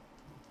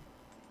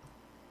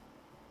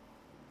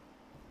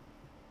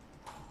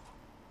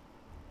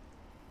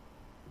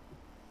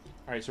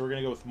 Alright, so we're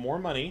gonna go with more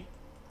money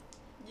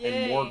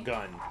Yay! and more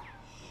gun.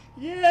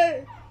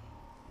 Yay!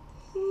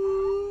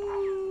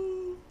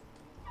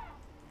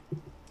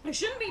 I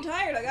shouldn't be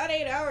tired. I got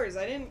 8 hours.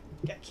 I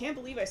can't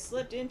believe I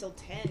slept in till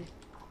 10.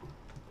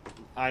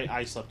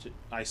 I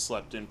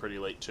slept in pretty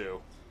late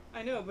too.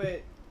 I know,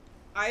 but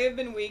I have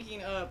been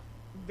waking up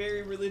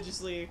very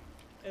religiously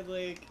at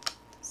like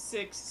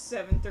 6,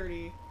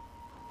 7:30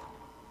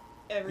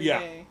 every Yeah.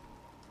 day.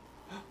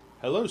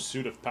 Hello,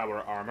 suit of power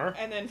armor.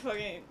 And then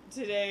fucking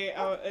today,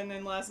 and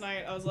then last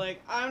night, I was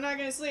like, I'm not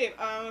gonna sleep.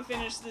 I'm gonna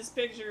finish this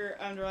picture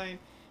I'm drawing.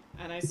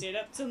 And I stayed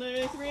up till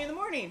nearly 3 in the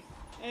morning.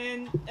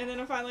 And then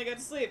I finally got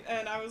to sleep.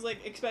 And I was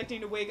like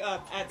expecting to wake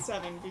up at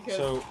 7 because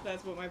So,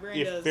 that's what my brain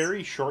If does.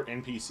 very short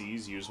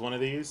NPCs use one of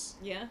these,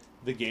 Yeah?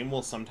 the game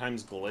will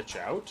sometimes glitch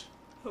out.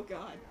 Oh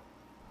god.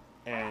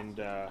 And,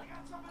 I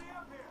got somebody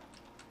up here.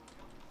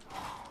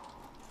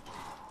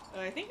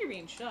 I think you're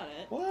being shot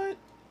at. what?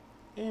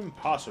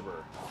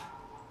 Impossible.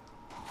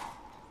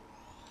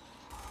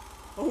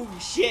 Oh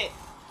shit!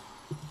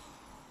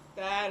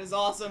 That is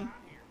awesome. Down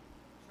here.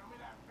 Show me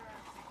that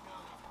fancy gun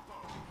up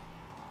close.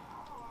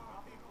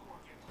 Oh, people were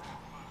getting back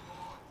to my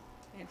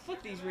boys. Man,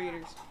 fuck these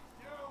raiders.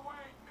 You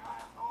wait,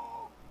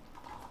 asshole.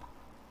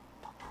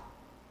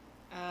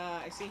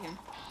 I see him.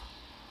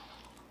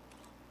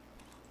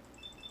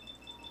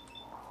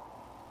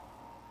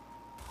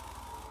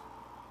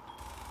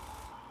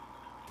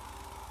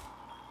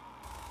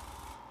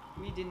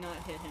 We did not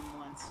hit him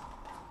once.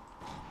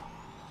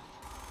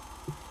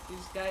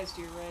 There's guys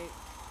to your right.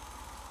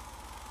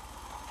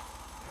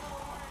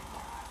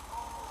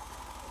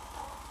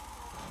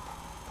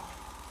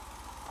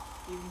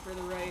 Even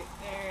further right.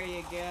 There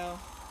you go.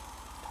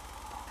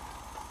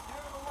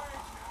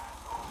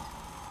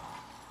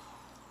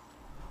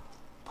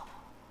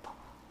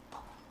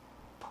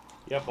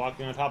 Yep,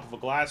 walking on top of a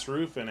glass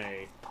roof in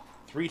a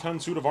 3-ton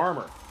suit of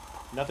armor.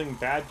 Nothing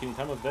bad can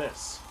come of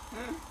this.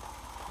 Huh?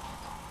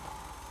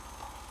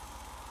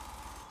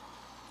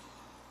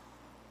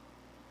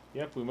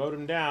 Yep, we mowed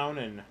him down,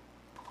 and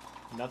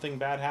nothing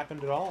bad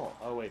happened at all.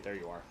 Oh, wait, there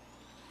you are.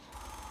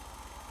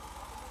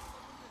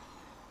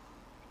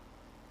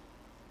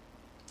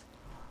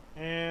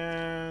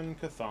 And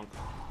kathunk.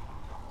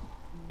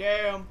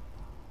 Damn.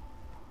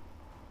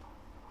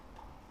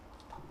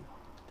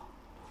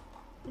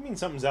 You mean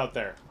something's out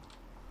there?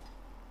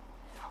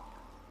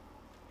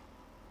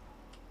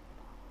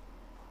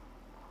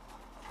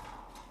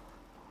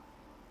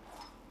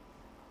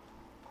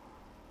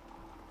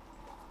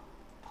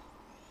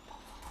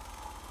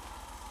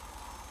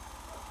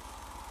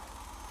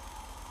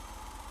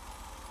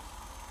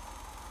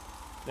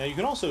 Now, you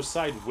can also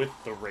side with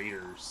the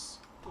raiders,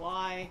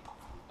 Why?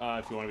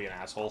 if you want to be an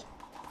asshole.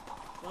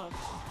 Fuck.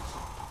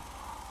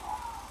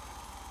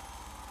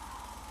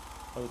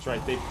 Oh, that's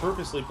right. They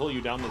purposely pull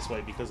you down this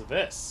way because of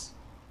this.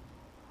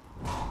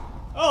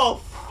 Oh,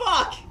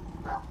 fuck!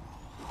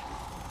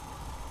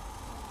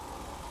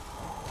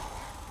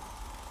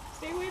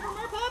 Stay away from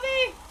our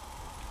puppy!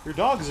 Your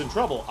dog is in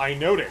trouble. I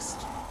noticed.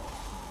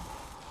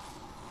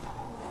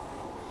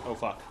 Oh,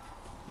 fuck.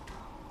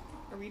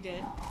 Are we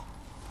dead?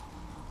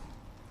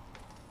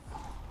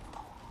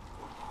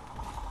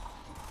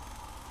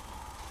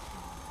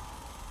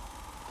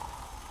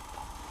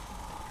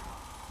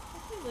 I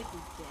feel like we're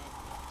dead.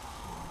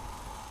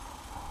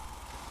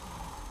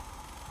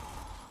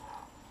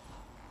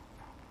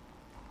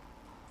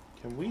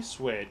 Can we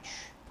switch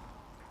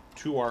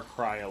to our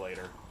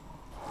cryolator?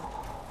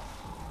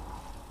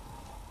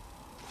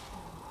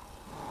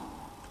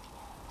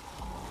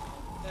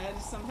 That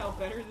is somehow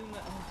better than the...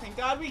 Oh, thank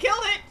God we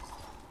killed it!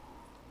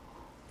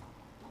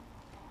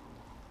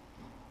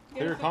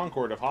 Clear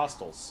concord of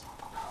hostiles.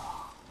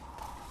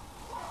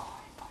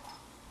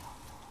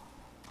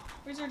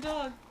 Where's our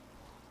dog?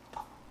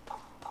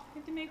 We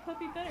have to make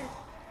puppy better.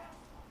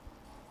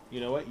 You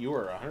know what? You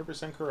are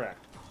 100%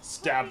 correct.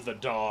 Stab the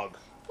dog.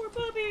 Poor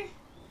puppy!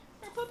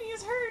 Our puppy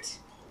is hurt!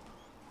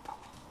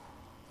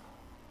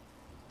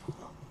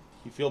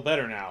 You feel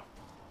better now.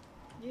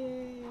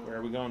 Yay! Where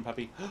are we going,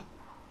 puppy?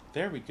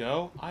 There we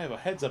go. I have a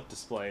heads-up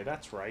display.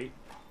 That's right.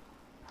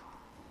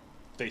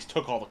 They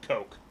took all the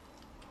coke.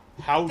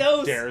 How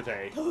dare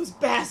they? Those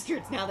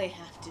bastards! Now they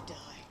have to die.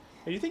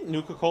 Hey, you think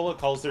Nuka-Cola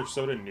calls their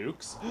soda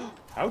nukes?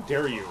 How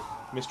dare you,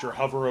 Mr.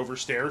 Hover over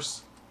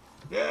stairs?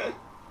 Where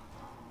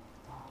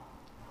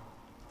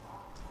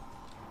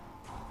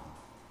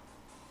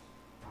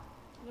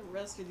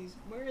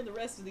are the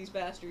rest of these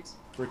bastards?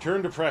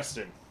 Return to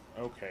Preston.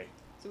 Okay.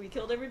 So we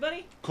killed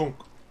everybody? Kunk.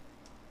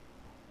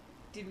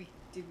 Did we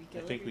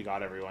kill I think we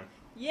got everyone.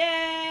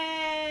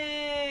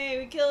 Yay!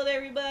 We killed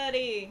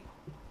everybody!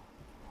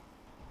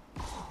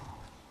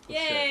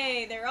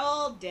 Yay! They're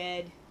all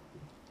dead.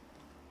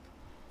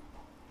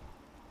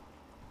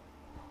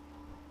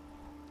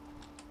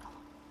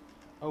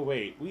 Oh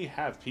wait, we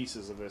have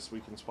pieces of this we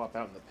can swap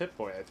out in the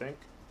Pip-Boy, I think.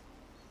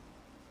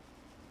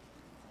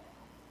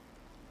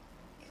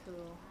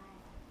 Cool.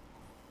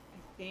 I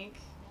think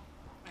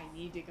I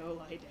need to go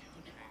lie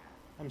down.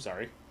 I'm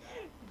sorry.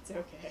 It's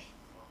okay.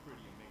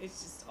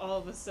 It's just all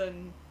of a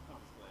sudden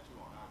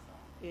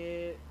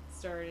it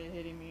started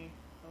hitting me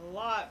a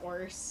lot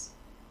worse.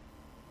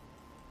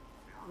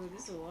 Ooh,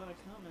 this is a lot of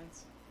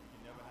comments.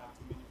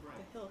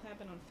 What the hell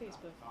happened on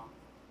Facebook?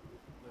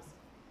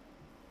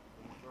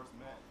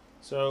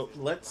 So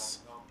let's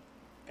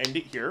end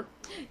it here.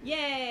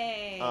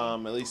 Yay! At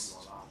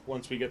least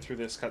once we get through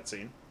this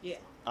cutscene. Yeah.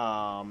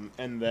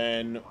 And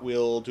then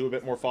we'll do a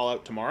bit more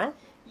Fallout tomorrow.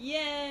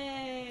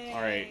 Yay!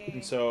 Alright,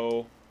 and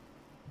so,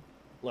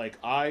 like,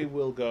 I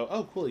will go...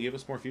 Oh, cool, he gave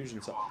us more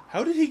fusion cells.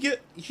 How did he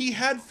get... He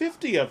had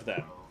 50 of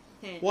them.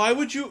 Why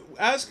would you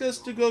ask us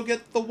to go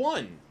get the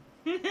one?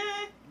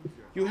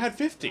 You had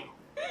 50.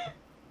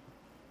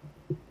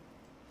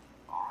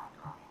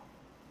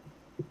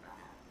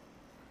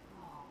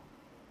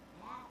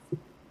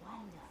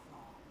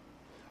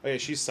 Oh yeah,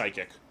 she's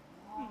psychic.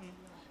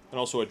 And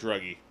also a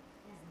druggie.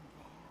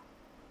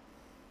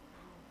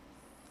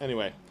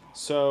 Anyway,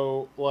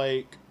 so,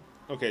 like...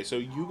 Okay, so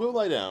you go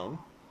lie down.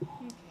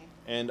 Okay.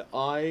 And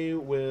I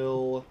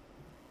will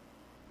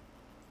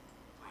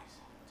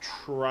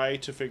try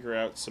to figure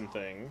out some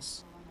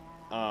things.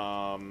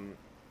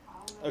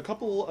 A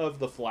couple of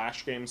the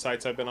Flash game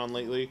sites I've been on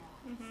lately,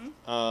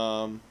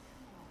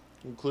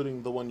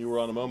 including the one you were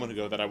on a moment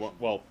ago that I want,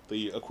 well,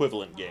 the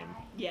equivalent game.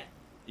 Yeah.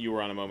 You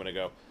were on a moment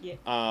ago. Yeah.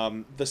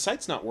 The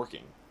site's not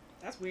working.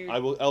 That's weird.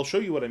 I'll show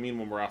you what I mean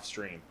when we're off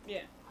stream.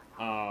 Yeah.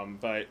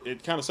 But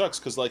it kind of sucks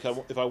because, like,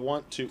 if I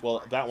want to,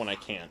 well, that one I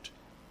can't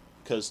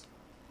because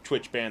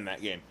Twitch banned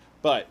that game,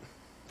 but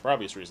for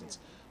obvious reasons.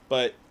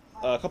 But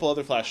a couple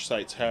other Flash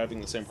sites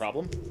having the same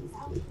problem.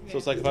 So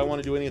it's like if I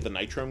want to do any of the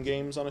Nitrome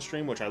games on a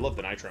stream, which I love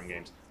the Nitrome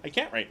games, I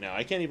can't right now.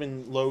 I can't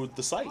even load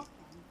the site.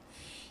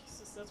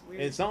 Jesus, that's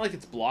weird. And it's not like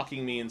it's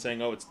blocking me and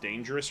saying, "Oh, it's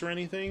dangerous" or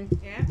anything.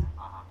 Yeah.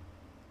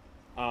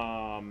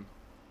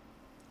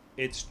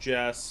 It's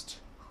just.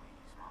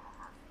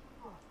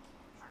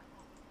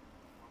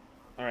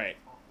 All right.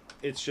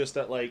 It's just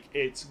that, like,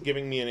 it's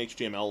giving me an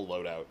HTML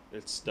loadout.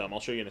 It's dumb.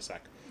 I'll show you in a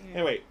sec. Yeah.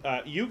 Anyway,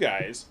 you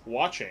guys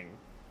watching,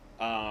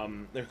 there are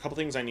a couple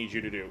things I need you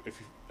to do.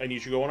 I need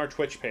you to go on our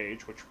Twitch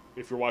page, which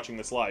if you're watching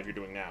this live, you're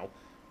doing now.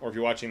 Or if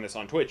you're watching this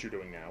on Twitch, you're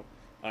doing now.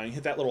 And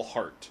hit that little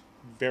heart.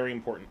 Very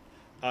important.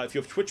 If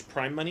you have Twitch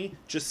Prime money,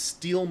 just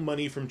steal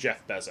money from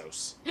Jeff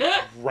Bezos.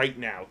 Right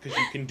now, because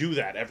you can do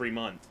that every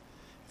month.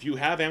 If you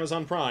have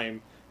Amazon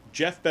Prime,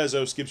 Jeff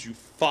Bezos gives you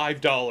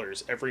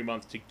 $5 every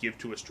month to give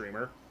to a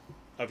streamer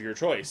of your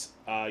choice.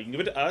 You can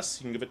give it to us.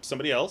 You can give it to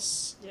somebody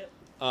else.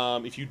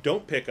 Yep. If you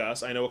don't pick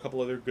us, I know a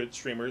couple other good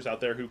streamers out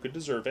there who could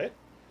deserve it.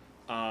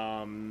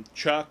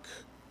 Chuck,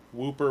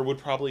 Whooper would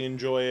probably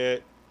enjoy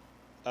it.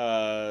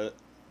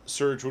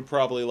 Surge would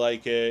probably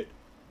like it.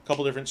 A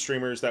couple different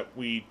streamers that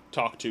we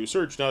talk to.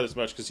 Surge not as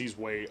much because he's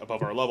way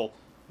above our level.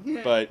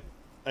 But,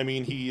 I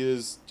mean,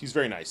 he's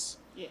very nice.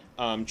 Yeah.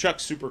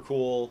 Chuck's super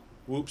cool.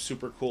 Whoop's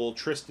super cool.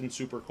 Tristan's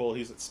super cool.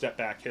 He's at Step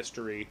Back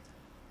History.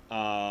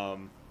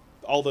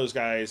 All those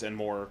guys and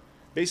more.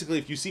 Basically,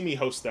 if you see me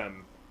host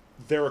them,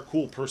 they're a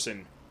cool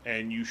person,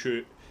 and you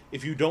should...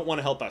 If you don't want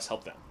to help us,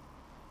 help them.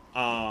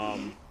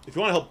 If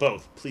you want to help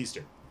both, please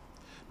do.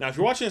 Now, if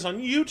you're watching this on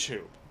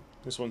YouTube,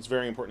 this one's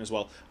very important as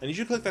well, I need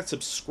you to click that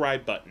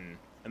subscribe button.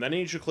 And then I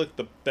need you to click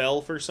the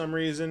bell for some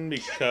reason,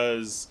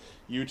 because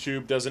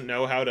YouTube doesn't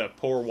know how to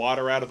pour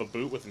water out of a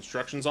boot with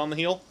instructions on the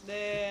heel.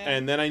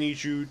 And then I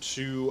need you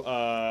to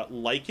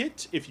like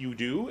it if you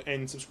do,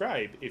 and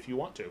subscribe if you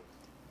want to.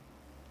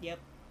 Yep.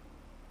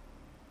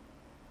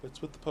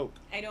 What's with the poke?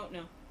 I don't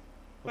know.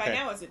 By Okay.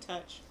 now it's a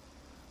touch.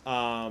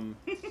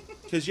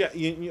 Because, yeah,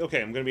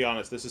 okay, I'm going to be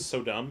honest, this is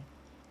so dumb.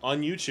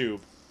 On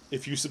YouTube,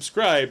 if you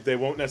subscribe, they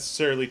won't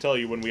necessarily tell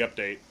you when we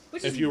update.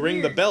 Which If is you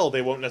ring the weird. bell,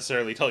 they won't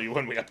necessarily tell you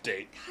when we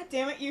update. God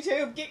damn it,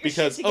 YouTube. Get your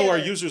Because, shit together. our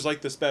users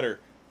like this better.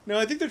 No,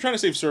 I think they're trying to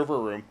save server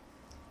room.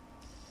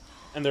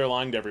 And they're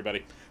lying to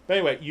everybody. But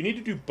anyway, you need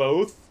to do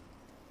both,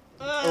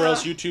 or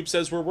else YouTube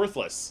says we're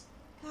worthless.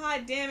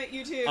 God damn it,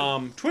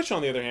 YouTube. Twitch,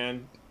 on the other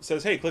hand,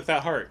 says, hey, click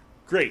that heart.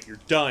 Great, you're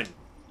done.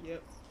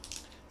 Yep.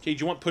 Okay,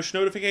 do you want push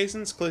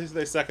notifications? Click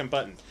the second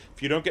button.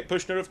 If you don't get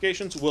push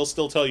notifications, we'll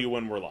still tell you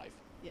when we're live.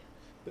 Yeah.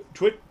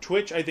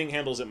 Twitch, I think,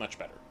 handles it much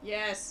better.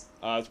 Yes.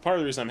 It's part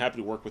of the reason I'm happy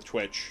to work with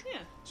Twitch. Yeah.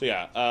 So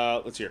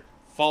yeah, let's hear.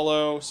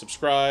 Follow,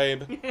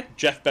 subscribe,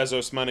 Jeff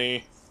Bezos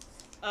money.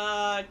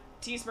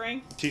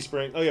 Teespring.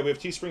 Teespring. Oh yeah, we have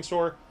Teespring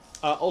store.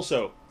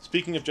 Also,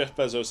 speaking of Jeff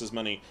Bezos'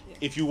 money,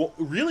 if you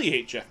really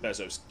hate Jeff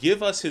Bezos,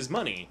 give us his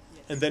money,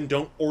 and then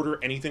don't order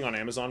anything on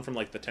Amazon from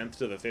like the 10th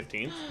to the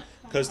 15th,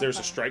 because there's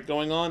a strike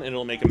going on, and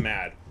it'll make him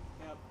mad.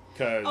 Yep.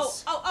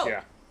 Because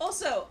yeah.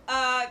 Also,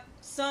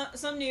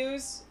 some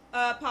news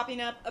popping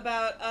up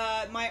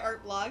about my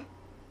art blog,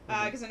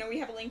 because I know we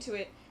have a link to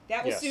it.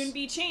 That will soon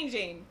be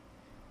changing,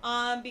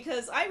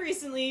 because I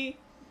recently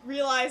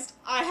realized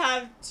I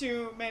have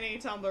too many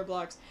Tumblr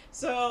blogs,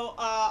 so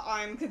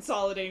I'm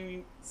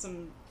consolidating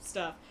some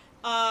stuff.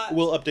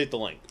 We'll update the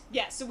link.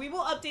 Yeah, so we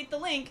will update the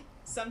link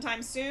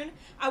sometime soon.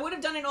 I would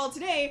have done it all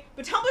today,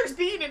 but Tumblr's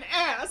being an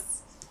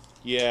ass.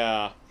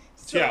 Yeah.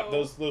 So, yeah,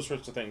 those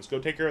sorts of things. Go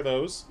take care of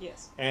those.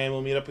 Yes. And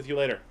we'll meet up with you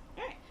later.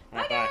 All right. All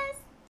right, Bye, bye. guys.